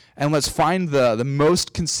got, and let's find the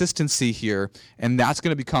most consistency here, and that's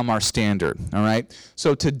going to become our standard, all right?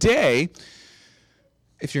 So today,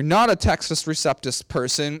 if you're not a Textus Receptus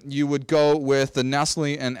person, you would go with the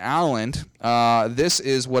Nestle and Allen. This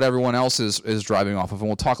is what everyone else is driving off of, and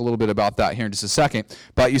we'll talk a little bit about that here in just a second.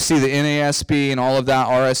 But you see the NASB and all of that,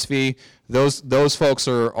 RSV, those folks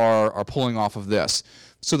are pulling off of this.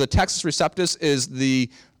 So the Textus Receptus is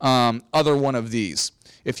the other one of these.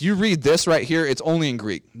 If you read this right here, it's only in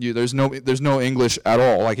Greek. There's no English at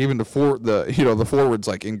all. Like even the foreword's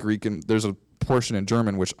like in Greek, and there's a portion in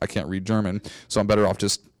German, which I can't read German, so I'm better off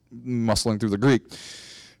just muscling through the Greek.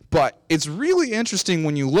 But it's really interesting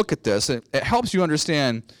when you look at this. It helps you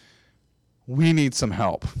understand we need some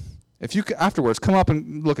help. If you afterwards come up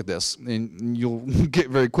and look at this, and you'll get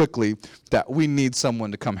very quickly that we need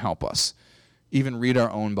someone to come help us. Even read our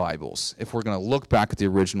own Bibles if we're going to look back at the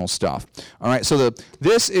original stuff. All right, so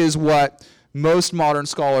this is what most modern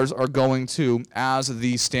scholars are going to as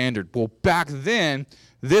the standard. Well, back then,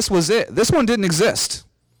 this was it. This one didn't exist.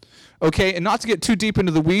 Okay, and not to get too deep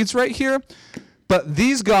into the weeds right here, but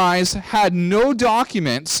these guys had no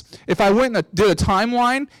documents. If I went and did a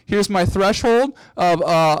timeline, here's my threshold of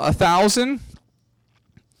 1000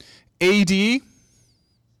 AD.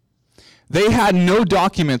 They had no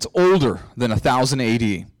documents older than 1000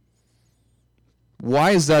 AD.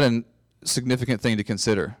 Why is that a significant thing to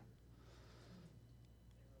consider?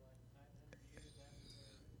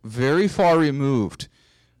 Very far removed.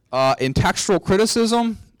 In textual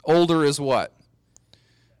criticism, older is what?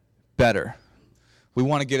 Better. We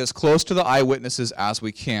want to get as close to the eyewitnesses as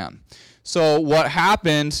we can. So what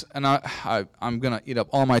happened, and I'm going to eat up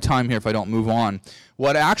all my time here if I don't move on.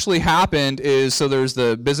 What actually happened is, so there's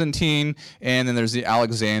the Byzantine and then there's the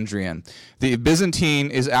Alexandrian. The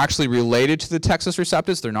Byzantine is actually related to the Textus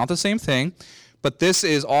Receptus. They're not the same thing, but this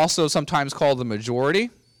is also sometimes called the majority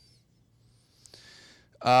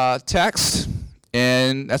text.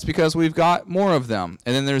 And that's because we've got more of them.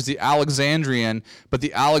 And then there's the Alexandrian, but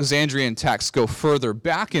the Alexandrian texts go further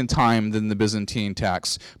back in time than the Byzantine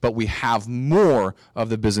texts, but we have more of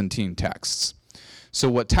the Byzantine texts. So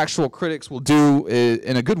what textual critics will do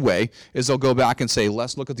in a good way is they'll go back and say,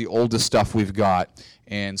 let's look at the oldest stuff we've got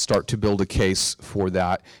and start to build a case for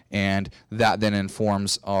that. And that then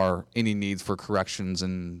informs any needs for corrections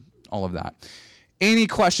and all of that. Any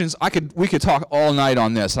questions? We could talk all night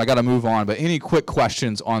on this. I got to move on, but any quick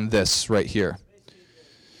questions on this right here?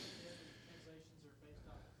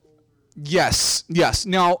 Yes.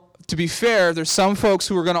 Now, to be fair, there's some folks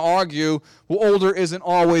who are going to argue, well, older isn't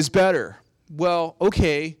always better. Well,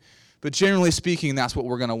 okay, but generally speaking, that's what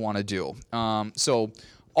we're going to want to do. So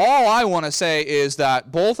all I want to say is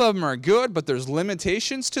that both of them are good, but there's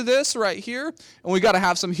limitations to this right here, and we got to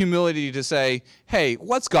have some humility to say, hey,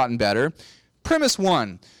 what's gotten better? Premise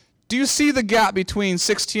 1, do you see the gap between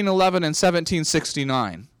 1611 and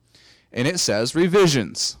 1769? And it says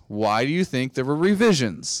revisions. Why do you think there were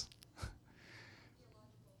revisions?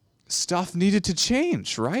 Stuff needed to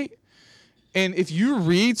change, right? And if you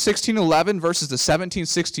read 1611 versus the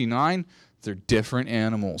 1769, they're different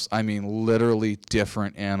animals. I mean, literally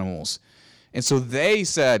different animals. And so they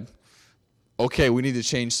said, okay, we need to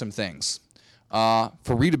change some things.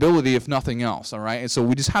 For readability, if nothing else, all right? And so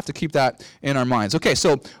we just have to keep that in our minds. Okay,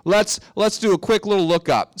 so let's do a quick little look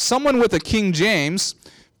up. Someone with a King James,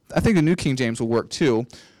 I think the New King James will work too,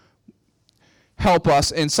 help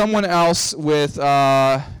us. And someone else with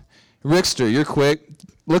Rickster, you're quick.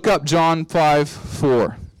 Look up John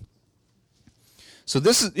 5:4. So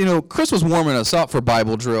this is, Chris was warming us up for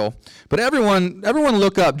Bible drill, but everyone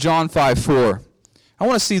look up John 5:4. I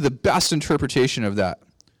want to see the best interpretation of that.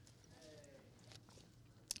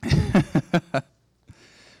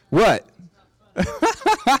 What?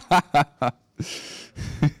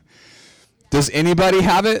 Does anybody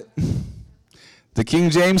have it? The King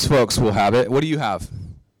James folks will have it. What do you have?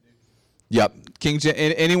 Yep.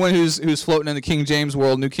 Anyone who's floating in the King James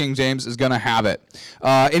world, New King James, is going to have it.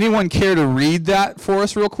 Anyone care to read that for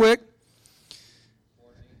us real quick?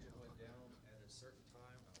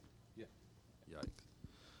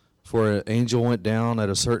 For an angel went down at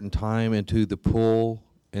a certain time into the pool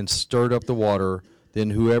and stirred up the water.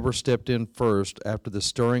 Then whoever stepped in first after the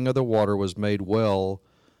stirring of the water was made well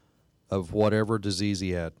of whatever disease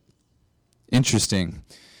he had. Interesting.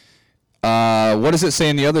 What does it say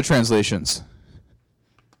in the other translations?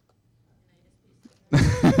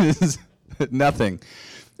 Nothing.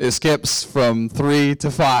 It skips from 3 to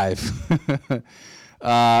 5.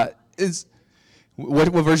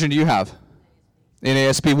 What version do you have? In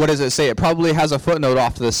ASP, what does it say? It probably has a footnote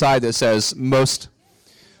off to the side that says most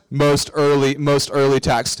early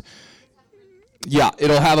text. Yeah,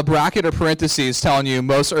 it'll have a bracket or parentheses telling you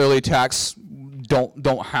most early texts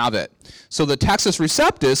don't have it. So the Textus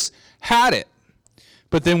Receptus had it,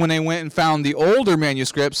 but then when they went and found the older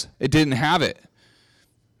manuscripts, it didn't have it.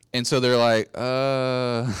 And so they're like,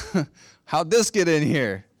 how'd this get in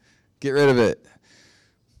here? Get rid of it.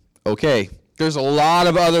 Okay. There's a lot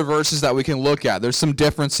of other verses that we can look at. There's some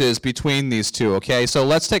differences between these two, okay? So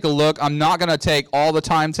let's take a look. I'm not going to take all the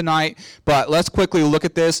time tonight, but let's quickly look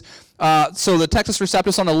at this. So the Textus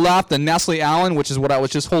Receptus on the left, the Nestle Aland, which is what I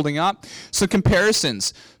was just holding up. So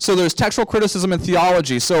comparisons. So there's textual criticism and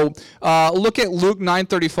theology. So look at Luke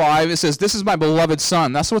 9:35. It says, "This is my beloved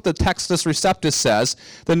son." That's what the Textus Receptus says.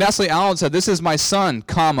 The Nestle Aland said, "This is my son,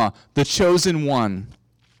 comma, the chosen one."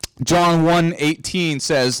 John 1:18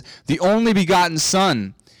 says, the only begotten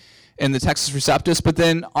Son in the Textus Receptus, but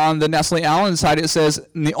then on the Nestle Allen side it says,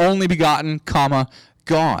 the only begotten, comma,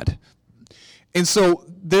 God. And so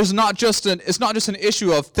it's not just an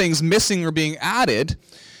issue of things missing or being added,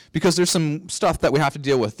 because there's some stuff that we have to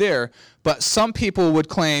deal with there, but some people would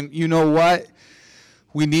claim, you know what,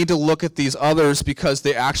 we need to look at these others because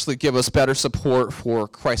they actually give us better support for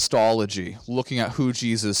Christology, looking at who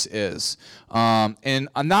Jesus is. And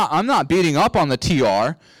I'm not beating up on the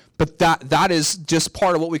TR, but that is just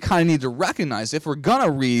part of what we kind of need to recognize. If we're going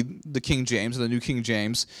to read the King James, the New King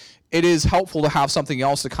James, it is helpful to have something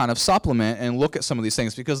else to kind of supplement and look at some of these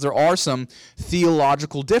things, because there are some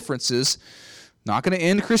theological differences. Not going to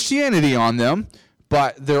end Christianity on them,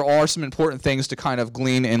 but there are some important things to kind of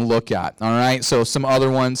glean and look at. All right, so some other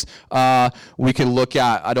ones we can look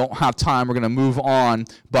at. I don't have time. We're going to move on,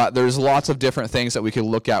 but there's lots of different things that we can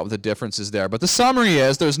look at with the differences there. But the summary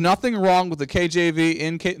is there's nothing wrong with the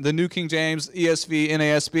KJV, the New King James, ESV,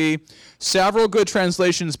 NASB. Several good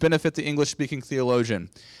translations benefit the English-speaking theologian,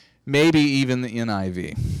 maybe even the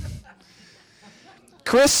NIV.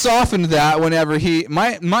 Chris softened that whenever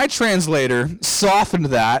my translator softened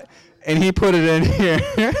that, and he put it in here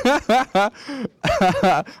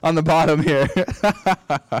on the bottom here.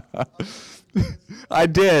 I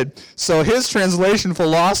did. So his translation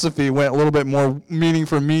philosophy went a little bit more meaning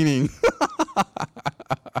for meaning.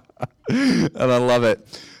 And I love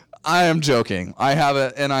it. I am joking. I have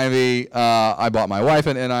an NIV. I bought my wife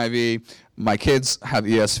an NIV. My kids have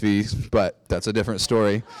ESV, but that's a different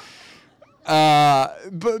story.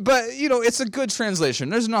 But you know, it's a good translation.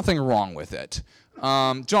 There's nothing wrong with it.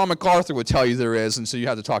 John MacArthur would tell you there is, and so you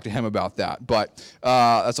have to talk to him about that. But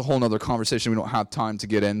that's a whole other conversation we don't have time to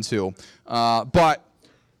get into. But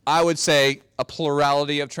I would say a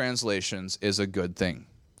plurality of translations is a good thing.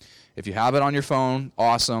 If you have it on your phone,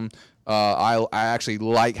 awesome. I actually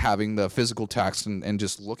like having the physical text and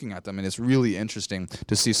just looking at them, and it's really interesting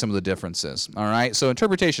to see some of the differences. All right, so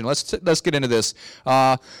interpretation. Let's get into this.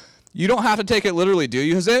 You don't have to take it literally, do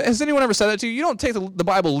you? Has anyone ever said that to you? You don't take the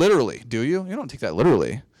Bible literally, do you? You don't take that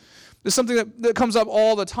literally. It's something that comes up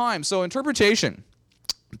all the time. So interpretation.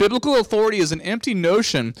 Biblical authority is an empty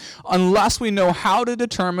notion unless we know how to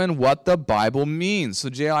determine what the Bible means. So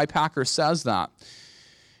J.I. Packer says that.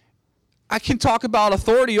 I can talk about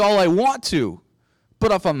authority all I want to,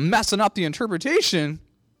 but if I'm messing up the interpretation,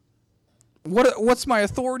 what's my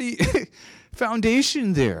authority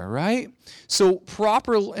foundation there, right? So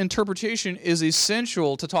proper interpretation is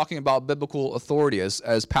essential to talking about biblical authority,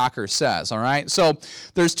 as Packer says, all right? So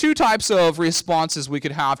there's two types of responses we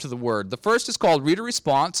could have to the word. The first is called reader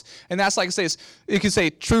response, and that's like you can say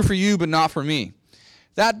true for you, but not for me.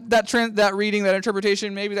 That reading, that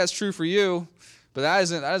interpretation, maybe that's true for you, but that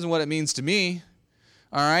isn't what it means to me.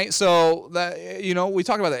 All right, so that, you know, we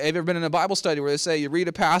talk about that. Have you ever been in a Bible study where they say you read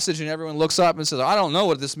a passage and everyone looks up and says, I don't know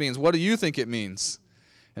what this means. What do you think it means?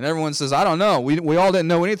 And everyone says, I don't know. We all didn't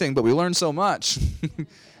know anything, but we learned so much.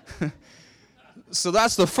 So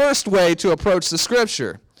that's the first way to approach the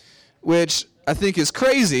Scripture, which I think is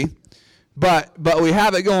crazy, but we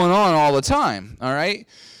have it going on all the time, all right?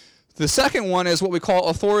 The second one is what we call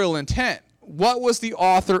authorial intent. What was the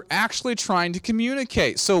author actually trying to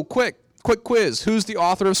communicate? So quick quiz. Who's the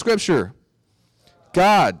author of Scripture?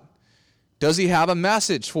 God. Does he have a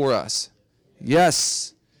message for us?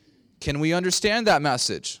 Yes. Can we understand that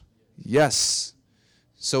message? Yes.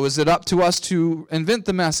 So is it up to us to invent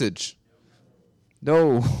the message?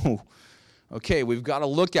 No. Okay, we've got to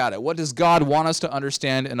look at it. What does God want us to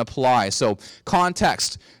understand and apply? So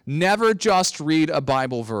context. Never just read a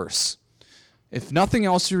Bible verse. If nothing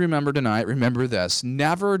else you remember tonight, remember this.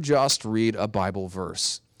 Never just read a Bible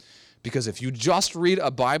verse. Because if you just read a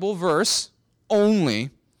Bible verse only,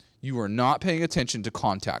 you are not paying attention to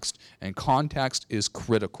context. And context is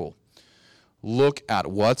critical. Look at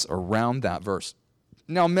what's around that verse.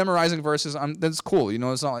 Now, memorizing verses, that's cool. You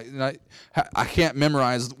know, it's not like I can't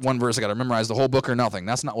memorize one verse. I got to memorize the whole book or nothing.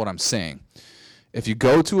 That's not what I'm saying. If you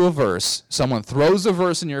go to a verse, someone throws a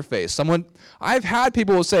verse in your face. I've had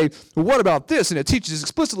people say, well, what about this? And it teaches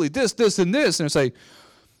explicitly this, this, and this. And it's like,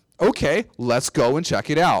 okay, let's go and check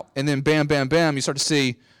it out. And then bam, bam, bam, you start to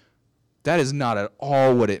see that is not at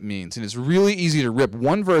all what it means. And it's really easy to rip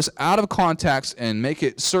one verse out of context and make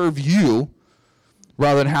it serve you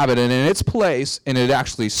rather than have it in its place, and it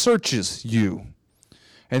actually searches you.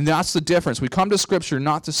 And that's the difference. We come to Scripture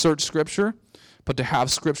not to search Scripture, but to have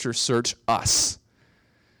Scripture search us.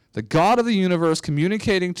 The God of the universe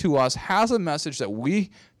communicating to us has a message that we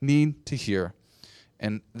need to hear.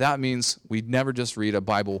 And that means we never just read a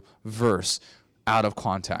Bible verse out of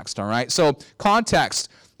context, all right? So context,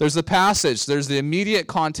 There's the passage. There's the immediate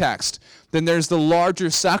context. Then there's the larger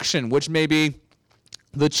section, which may be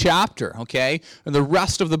the chapter, okay, and the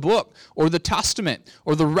rest of the book, or the Testament,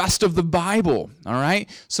 or the rest of the Bible, all right?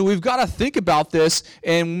 So we've got to think about this,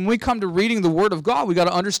 and when we come to reading the Word of God, we've got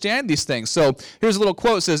to understand these things. So here's a little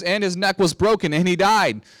quote. It says, "And his neck was broken, and he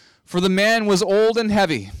died, for the man was old and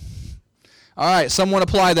heavy." All right, someone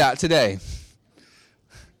apply that today.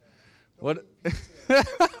 What?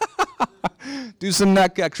 Do some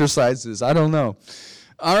neck exercises. I don't know.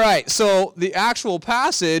 All right, so the actual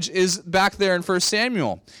passage is back there in 1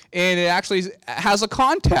 Samuel, and it actually has a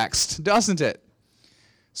context, doesn't it?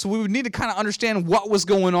 So we would need to kind of understand what was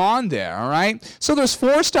going on there, all right? So there's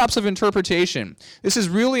 4 steps of interpretation. This is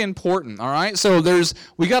really important, all right? So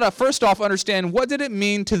we got to first off understand, what did it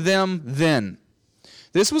mean to them then?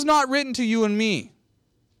 This was not written to you and me,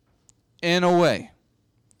 in a way.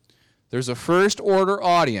 There's a first-order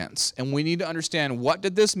audience, and we need to understand, what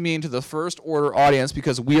did this mean to the first-order audience,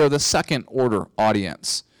 because we are the second-order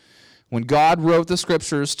audience. When God wrote the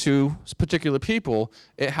scriptures to particular people,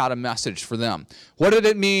 it had a message for them. What did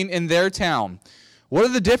it mean in their town? What are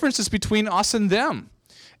the differences between us and them?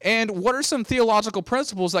 And what are some theological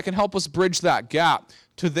principles that can help us bridge that gap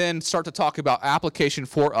to then start to talk about application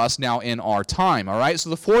for us now in our time, all right? So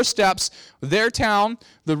the 4 steps: their town,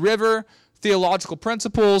 the river, theological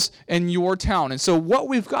principles, and your town. And so what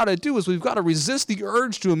we've got to do is we've got to resist the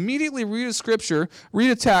urge to immediately read a scripture, read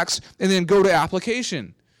a text, and then go to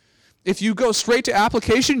application. If you go straight to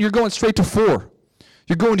application, you're going straight to 4.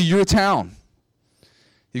 You're going to your town.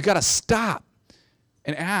 You've got to stop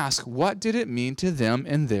and ask, what did it mean to them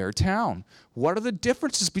in their town? What are the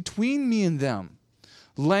differences between me and them?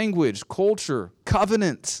 Language, culture,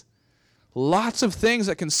 covenant. Lots of things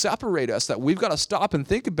that can separate us that we've got to stop and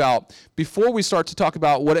think about before we start to talk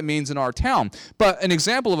about what it means in our town. But an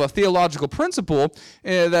example of a theological principle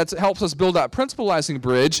that helps us build that principalizing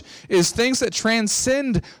bridge is things that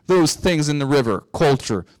transcend those things in the river: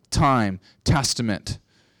 culture, time, testament.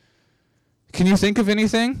 Can you think of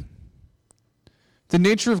anything? The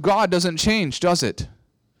nature of God doesn't change, does it?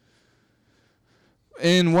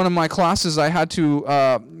 In one of my classes, I had to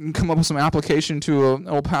come up with some application to an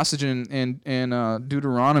old passage in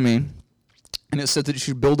Deuteronomy, and it said that you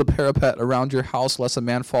should build a parapet around your house lest a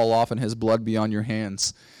man fall off and his blood be on your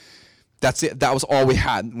hands. That's it. That was all we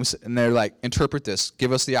had. And they're like, interpret this.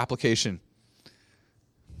 Give us the application.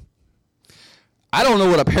 I don't know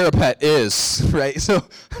what a parapet is, right? So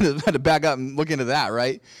I had to back up and look into that,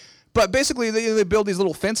 right? But basically, they build these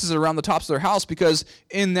little fences around the tops of their house because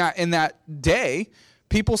in that day,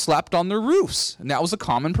 people slept on their roofs, and that was a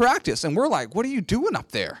common practice. And we're like, what are you doing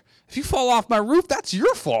up there? If you fall off my roof, that's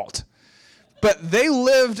your fault. But they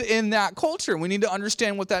lived in that culture. We need to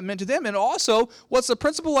understand what that meant to them. And also, what's the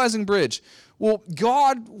principalizing bridge? Well,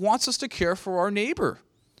 God wants us to care for our neighbor.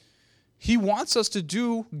 He wants us to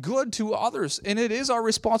do good to others, and it is our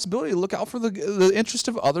responsibility to look out for the interest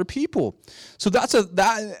of other people. So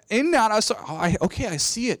I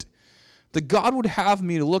see it. That God would have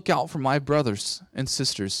me to look out for my brothers and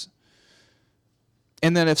sisters.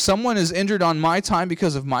 And then if someone is injured on my time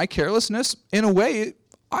because of my carelessness, in a way,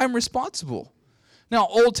 I'm responsible. Now,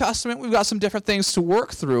 Old Testament, we've got some different things to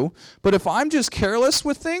work through, but if I'm just careless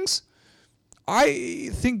with things, I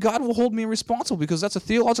think God will hold me responsible, because that's a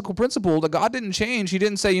theological principle that God didn't change. He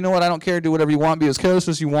didn't say, you know what, I don't care, do whatever you want, be as careless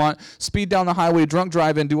as you want, speed down the highway, drunk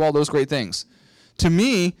drive, and do all those great things. To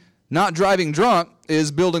me, not driving drunk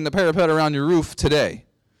is building the parapet around your roof today.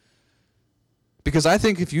 Because I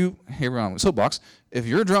think here we're on soapbox, if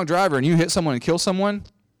you're a drunk driver and you hit someone and kill someone,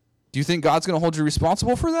 do you think God's going to hold you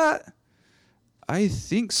responsible for that? I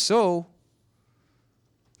think so.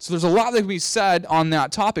 So there's a lot that can be said on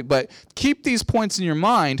that topic, but keep these points in your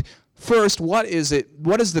mind. First, what is it?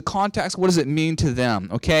 What is the context? What does it mean to them?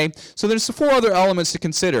 Okay? So there's 4 other elements to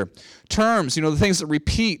consider. Terms, the things that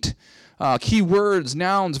repeat, key words,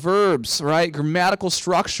 nouns, verbs, right? Grammatical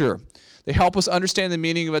structure. They help us understand the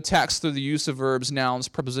meaning of a text through the use of verbs, nouns,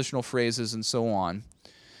 prepositional phrases, and so on.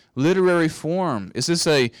 Literary form. Is this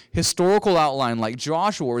a historical outline like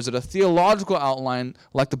Joshua, or is it a theological outline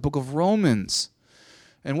like the book of Romans?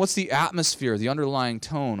 And what's the atmosphere, the underlying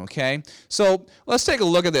tone, okay? So let's take a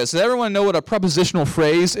look at this. Does everyone know what a prepositional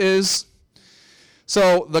phrase is?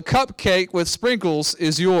 So the cupcake with sprinkles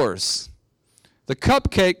is yours. The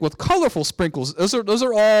cupcake with colorful sprinkles, those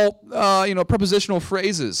are all prepositional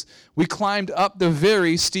phrases. We climbed up the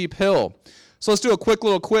very steep hill. So let's do a quick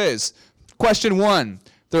little quiz. Question 1.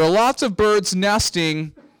 There are lots of birds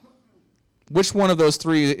nesting. Which one of those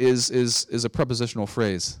 3 is a prepositional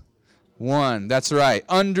phrase? 1. That's right.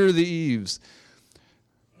 Under the eaves.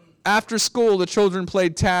 after school, the children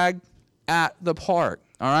played tag at the park.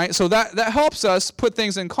 All right, so that helps us put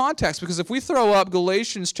things in context, because if we throw up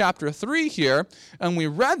Galatians chapter 3 here and we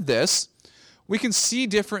read this, we can see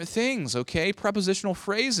different things, okay? Prepositional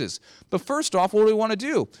phrases. But first off, what do we want to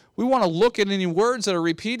do? We want to look at any words that are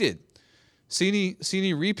repeated. See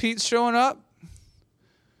any repeats showing up?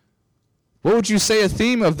 What would you say a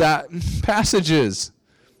theme of that passage is?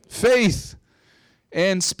 Faith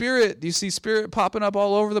and spirit. Do you see spirit popping up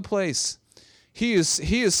all over the place? He is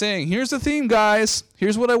saying, here's the theme, guys.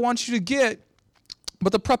 Here's what I want you to get.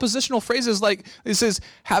 But the prepositional phrases, like it says,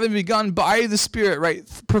 having begun by the Spirit, right?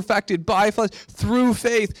 Perfected by flesh, through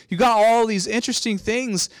faith. You got all these interesting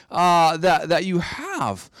things that you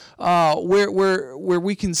have where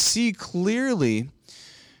we can see clearly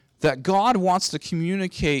that God wants to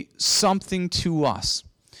communicate something to us.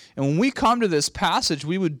 And when we come to this passage,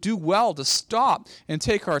 we would do well to stop and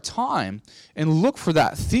take our time and look for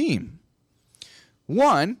that theme.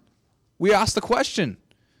 One, we ask the question,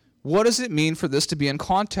 what does it mean for this to be in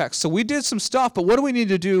context? So we did some stuff, but what do we need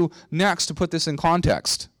to do next to put this in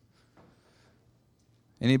context?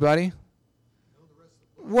 Anybody?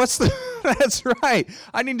 That's right.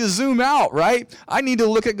 I need to zoom out, right? I need to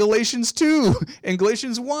look at Galatians 2 and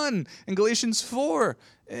Galatians 1 and Galatians 4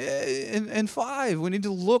 and 5. We need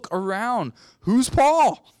to look around. Who's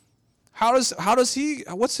Paul?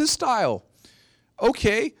 What's his style?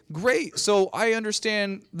 Okay, great. So I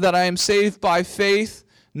understand that I am saved by faith,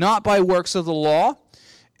 not by works of the law.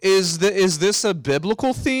 Is this a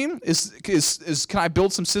biblical theme? Can I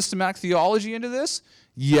build some systematic theology into this?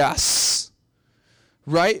 Yes.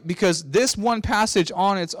 Right? Because this one passage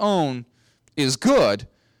on its own is good,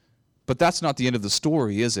 but that's not the end of the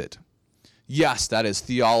story, is it? Yes, that is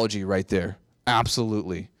theology right there.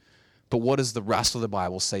 Absolutely. But what does the rest of the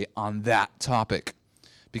Bible say on that topic?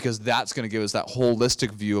 Because that's going to give us that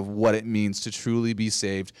holistic view of what it means to truly be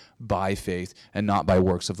saved by faith and not by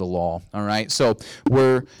works of the law. All right, so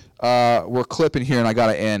we're clipping here, and I got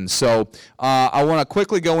to end. So I want to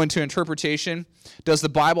quickly go into interpretation. Does the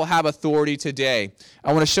Bible have authority today?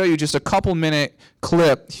 I want to show you just a couple-minute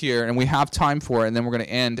clip here, and we have time for it, and then we're going to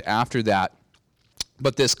end after that.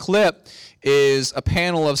 But this clip is a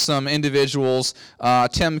panel of some individuals,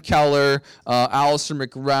 Tim Keller, Alistair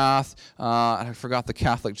McGrath, I forgot the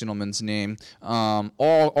Catholic gentleman's name,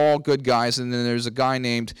 all good guys. And then there's a guy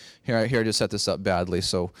named, here I just set this up badly,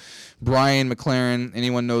 so Brian McLaren,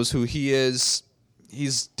 anyone knows who he is?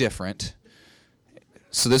 He's different.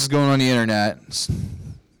 So this is going on the internet,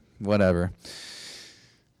 whatever.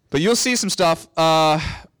 But you'll see some stuff.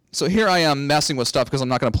 So here I am messing with stuff because I'm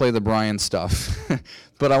not going to play the Brian stuff.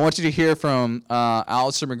 But I want you to hear from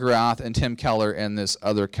Alistair McGrath and Tim Keller and this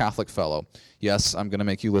other Catholic fellow. Yes, I'm going to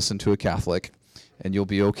make you listen to a Catholic, and you'll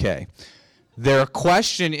be okay. Their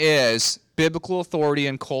question is biblical authority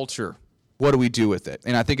and culture. What do we do with it?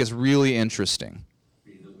 And I think it's really interesting.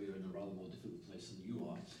 That we're in a rather more difficult place than you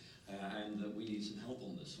are, and that we need some help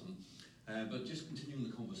on this one. But just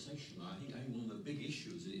continuing the conversation, I think one of the big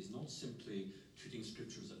issues is not simply treating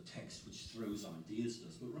Scripture as a text which throws ideas at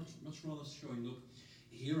us, but much rather showing, look,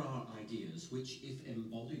 here are ideas which, if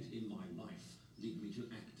embodied in my life, lead me to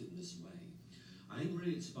act in this way. I think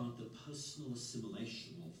really it's about the personal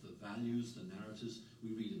assimilation of the values, the narratives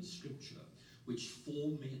we read in Scripture, which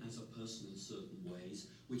form me as a person in certain ways,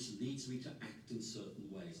 which leads me to act in certain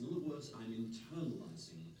ways. In other words, I'm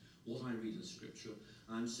internalizing what I read in Scripture,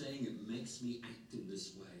 and I'm saying it makes me act in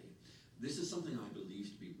this way. This is something I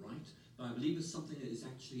believe to be right, but I believe it's something that is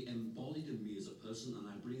actually embodied in me as a person, and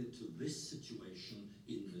I bring it to this situation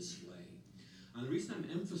in this way. And the reason I'm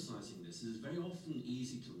emphasizing this is it's very often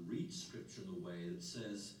easy to read Scripture in a way that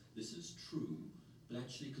says this is true, but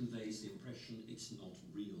actually conveys the impression it's not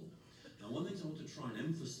real. Now, one thing I want to try and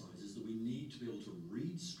emphasize is that we need to be able to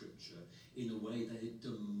read Scripture in a way that it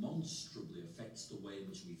demonstrably affects the way in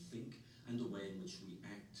which we think and the way in which we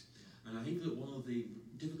act. And I think that one of the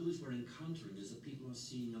difficulties we're encountering is that people are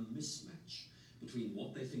seeing a mismatch between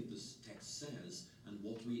what they think this text says and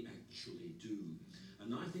what we actually do.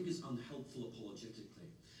 And that I think is unhelpful apologetically.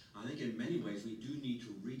 I think in many ways we do need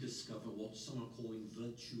to rediscover what some are calling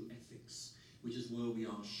virtue ethics, which is where we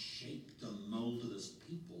are shaped and molded as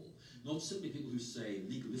people. Not simply people who say,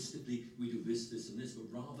 legalistically, we do this, this, and this,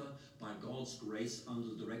 but rather, by God's grace,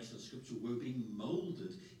 under the direction of Scripture, we're being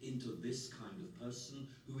molded into this kind of person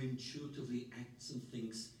who intuitively acts and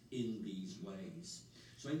thinks in these ways.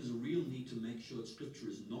 So I think there's a real need to make sure that Scripture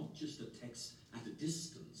is not just a text at a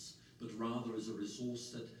distance, but rather is a resource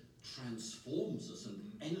that transforms us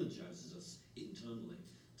and energizes us internally.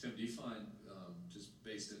 Tim, do you find, just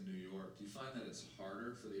based in New York, do you find that it's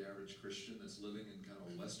harder for the average Christian that's living in kind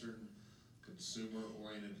of a Western,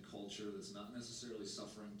 consumer-oriented culture that's not necessarily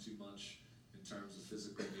suffering too much in terms of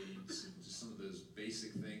physical needs and just some of those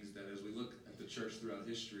basic things that, as we look at the church throughout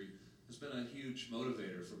history, has been a huge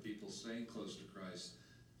motivator for people staying close to Christ,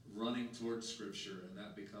 running towards Scripture, and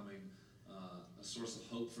that becoming a source of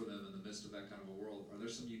hope for them in the midst of that kind of a world? Are there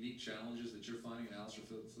some unique challenges that you're finding, and Alistair,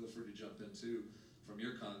 feel free to jump in too, from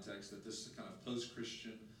your context, that this kind of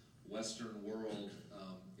post-Christian Western world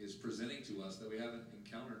is presenting to us that we haven't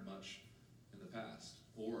encountered much in the past?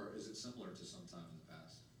 Or is it similar to some time in the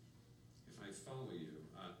past? If I follow you,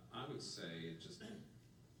 I would say it just,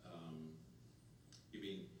 you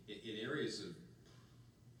mean in areas of,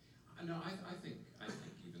 no, I think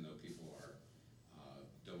even though people are,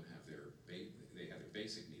 don't have they have their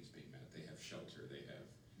basic needs being met, they have shelter, they have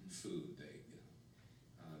food,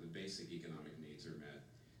 the basic economic needs are met.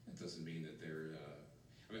 That doesn't mean that they're,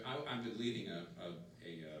 I've been leading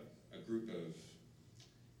a group of,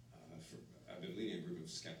 I've been leading a group of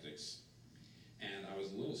skeptics, and I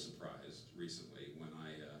was a little surprised recently when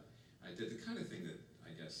I did the kind of thing that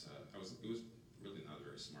I guess it was really not a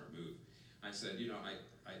very smart move. I said,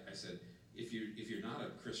 I said, if you're not a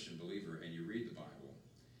Christian believer and you read the Bible,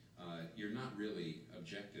 you're not really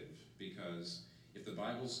objective, because if the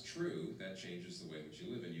Bible's true, that changes the way in which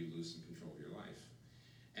you live and you lose some control of your life.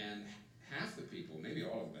 And half the people, maybe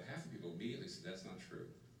all of them, but half the people immediately said that's not true.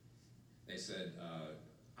 They said,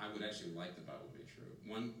 I would actually like the Bible to be true.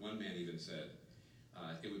 One man even said,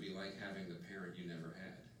 it would be like having the parent you never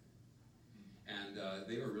had. And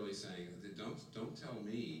they were really saying, don't tell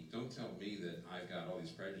me that I've got all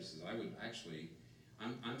these prejudices. I would actually,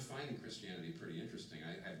 I'm finding Christianity pretty interesting.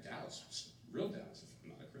 I have doubts, real doubts, if I'm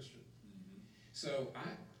not a Christian. Mm-hmm. So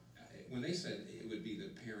when they said it would be the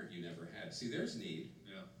parent you never had, see, there's need.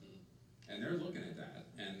 Yeah. And they're looking at that.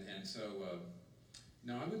 And so,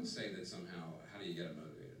 no, I wouldn't say that somehow, how do you get them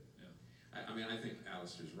motivated? Yeah. I think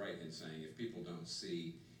Alistair's right in saying if people don't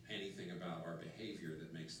see anything about our behavior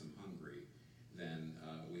that makes them hungry, then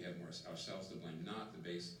we have more ourselves to blame, not the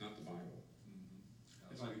Bible.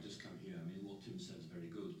 If I could just come here, what Tim said is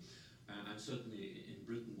very good. And certainly in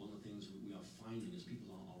Britain, one of the things we are finding is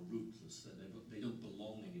people are rootless, that they don't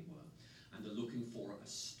belong anywhere. And they're looking for a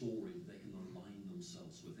story that they can align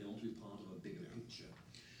themselves with. They want to be part of a bigger picture.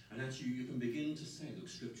 And actually, you can begin to say, look,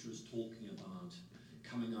 Scripture is talking about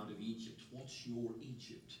coming out of Egypt. What's your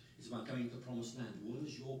Egypt? It's about going to the promised land.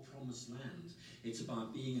 Where's your promised land? It's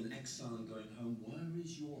about being in exile and going home. Where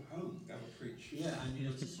is your home? That would preach. Yeah, and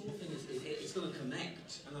it's the sort of thing, it's going to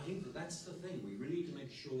connect. And I think that's the thing. We really need to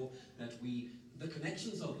make sure that the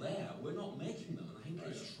connections are there. We're not making them. And I think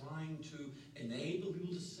it's trying to enable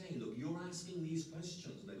people to say, look, you're asking these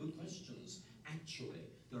questions. They're good questions. Actually,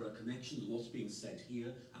 there are connections to what's being said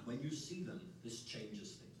here. And when you see them, this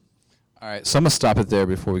changes things. All right, so I'm going to stop it there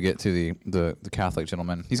before we get to the Catholic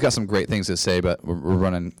gentleman. He's got some great things to say, but we're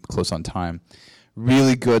running close on time.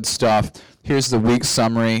 Really good stuff. Here's the week's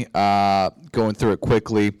summary, going through it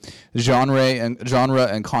quickly. Genre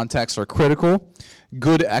and context are critical.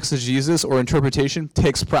 Good exegesis or interpretation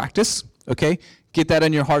takes practice, okay? Get that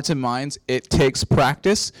in your hearts and minds. It takes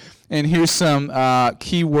practice. And here's some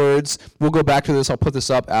key words. We'll go back to this. I'll put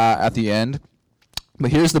this up at the end. But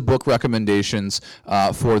here's the book recommendations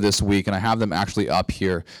for this week, and I have them actually up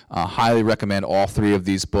here. Highly recommend all three of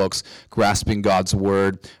these books. Grasping God's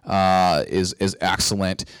Word is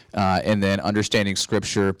excellent, and then Understanding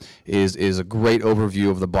Scripture is a great overview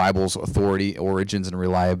of the Bible's authority, origins, and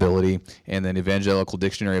reliability. And then Evangelical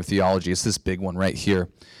Dictionary of Theology. It's this big one right here.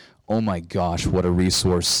 Oh my gosh, what a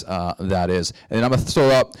resource that is! And I'm gonna throw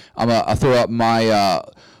up my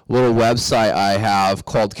little website I have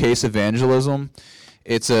called Case Evangelism.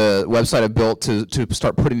 It's a website I built to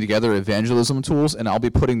start putting together evangelism tools, and I'll be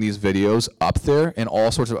putting these videos up there and all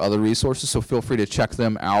sorts of other resources, so feel free to check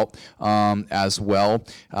them out as well,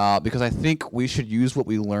 because I think we should use what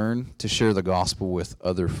we learn to share the gospel with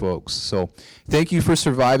other folks. So thank you for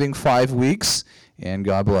surviving 5 weeks, and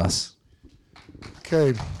God bless.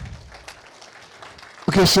 Okay,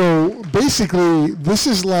 so basically this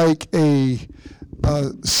is like a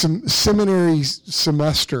seminary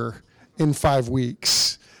semester in 5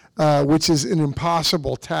 weeks, which is an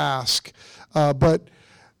impossible task. But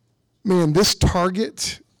man, this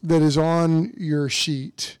target that is on your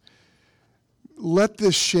sheet, let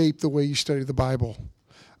this shape the way you study the Bible.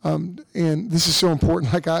 And this is so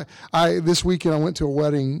important. Like I this weekend I went to a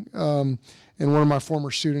wedding, and one of my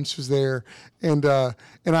former students was there, and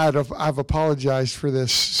I've apologized for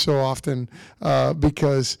this so often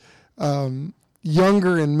because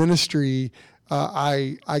younger in ministry,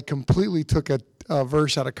 I completely took a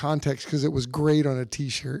verse out of context because it was great on a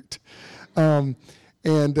T-shirt. And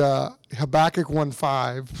Habakkuk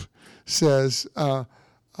 1:5 says,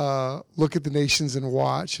 look at the nations and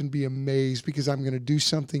watch and be amazed, because I'm going to do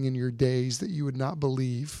something in your days that you would not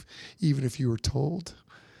believe, even if you were told.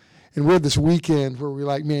 And we're this weekend where we're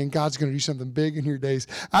like, man, God's going to do something big in your days.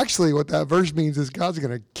 Actually, what that verse means is God's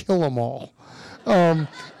going to kill them all.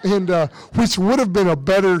 Which would have been a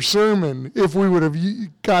better sermon if we would have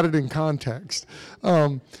got it in context.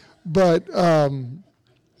 But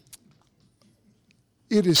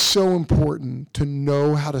it is so important to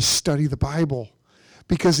know how to study the Bible,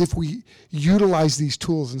 because if we utilize these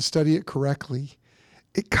tools and study it correctly,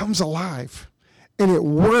 it comes alive. And it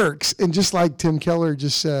works. And just like Tim Keller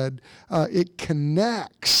just said, it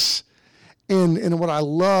connects. And what I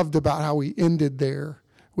loved about how he ended there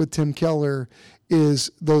with Tim Keller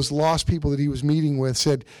is those lost people that he was meeting with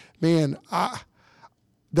said, man,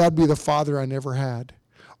 that'd be the father I never had.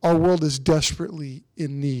 Our world is desperately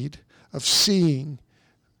in need of seeing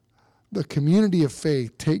the community of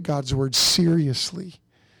faith take God's word seriously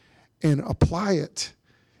and apply it.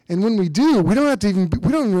 And when we do, we don't even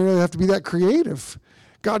really have to be that creative.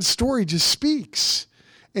 God's story just speaks,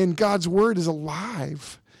 and God's word is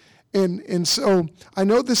alive. And so I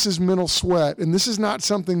know this is mental sweat, and this is not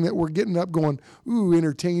something that we're getting up going, ooh,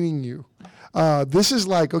 entertaining you. This is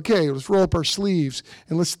like, okay, let's roll up our sleeves,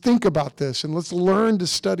 and let's think about this, and let's learn to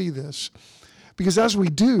study this. Because as we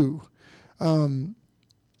do,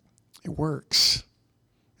 it works.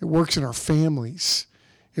 It works in our families.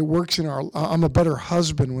 It works in our. I'm a better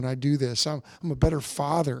husband when I do this. I'm a better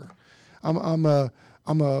father. I'm a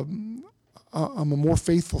more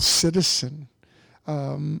faithful citizen.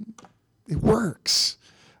 It works,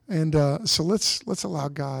 and so let's allow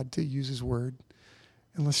God to use His word,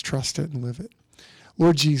 and let's trust it and live it.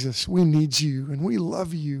 Lord Jesus, we need you, and we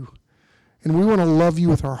love you, and we want to love you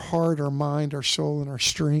with our heart, our mind, our soul, and our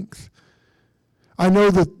strength. I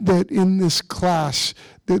know that in this class,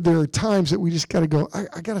 that there are times that we just got to go,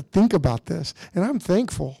 I got to think about this. And I'm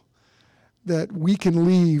thankful that we can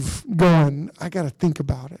leave going, I got to think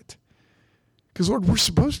about it. Because, Lord, we're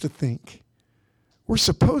supposed to think. We're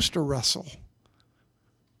supposed to wrestle.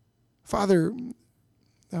 Father,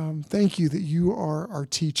 thank you that you are our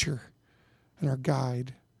teacher and our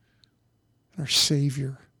guide and our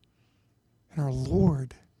Savior and our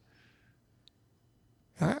Lord.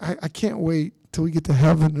 I can't wait till we get to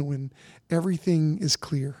heaven when everything is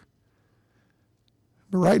clear.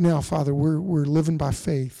 But right now, Father, we're living by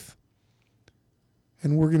faith.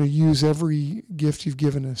 And we're going to use every gift you've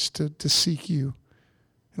given us to seek you.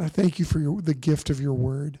 And I thank you for the gift of your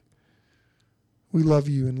word. We love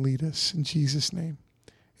you, and lead us. In Jesus' name,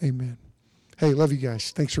 amen. Hey, love you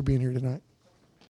guys. Thanks for being here tonight.